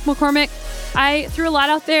with Mike McCormack. I threw a lot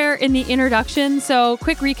out there in the introduction, so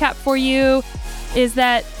quick recap for you is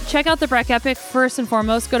that check out the Breck Epic first and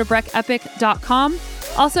foremost. Go to breckepic.com.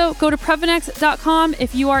 Also, go to Previnex.com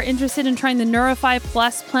if you are interested in trying the Neurify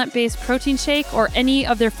Plus plant-based protein shake or any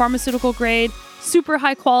of their pharmaceutical grade, super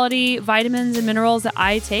high quality vitamins and minerals that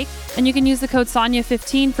I take. And you can use the code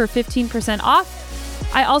Sonia15 for 15% off.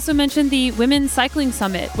 I also mentioned the Women's Cycling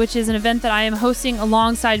Summit, which is an event that I am hosting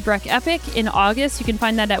alongside Breck Epic in August. You can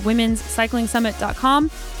find that at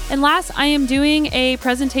womenscyclingsummit.com. And last, I am doing a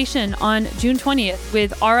presentation on June 20th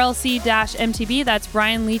with RLC-MTB. That's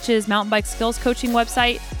Brian Leach's mountain bike skills coaching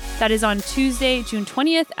website. That is on Tuesday, June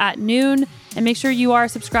 20th at noon. And make sure you are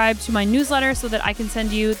subscribed to my newsletter so that I can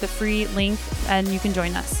send you the free link and you can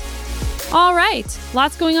join us. All right,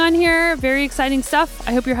 lots going on here. Very exciting stuff.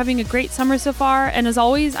 I hope you're having a great summer so far. And as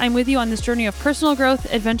always, I'm with you on this journey of personal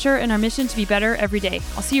growth, adventure, and our mission to be better every day.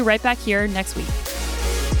 I'll see you right back here next week.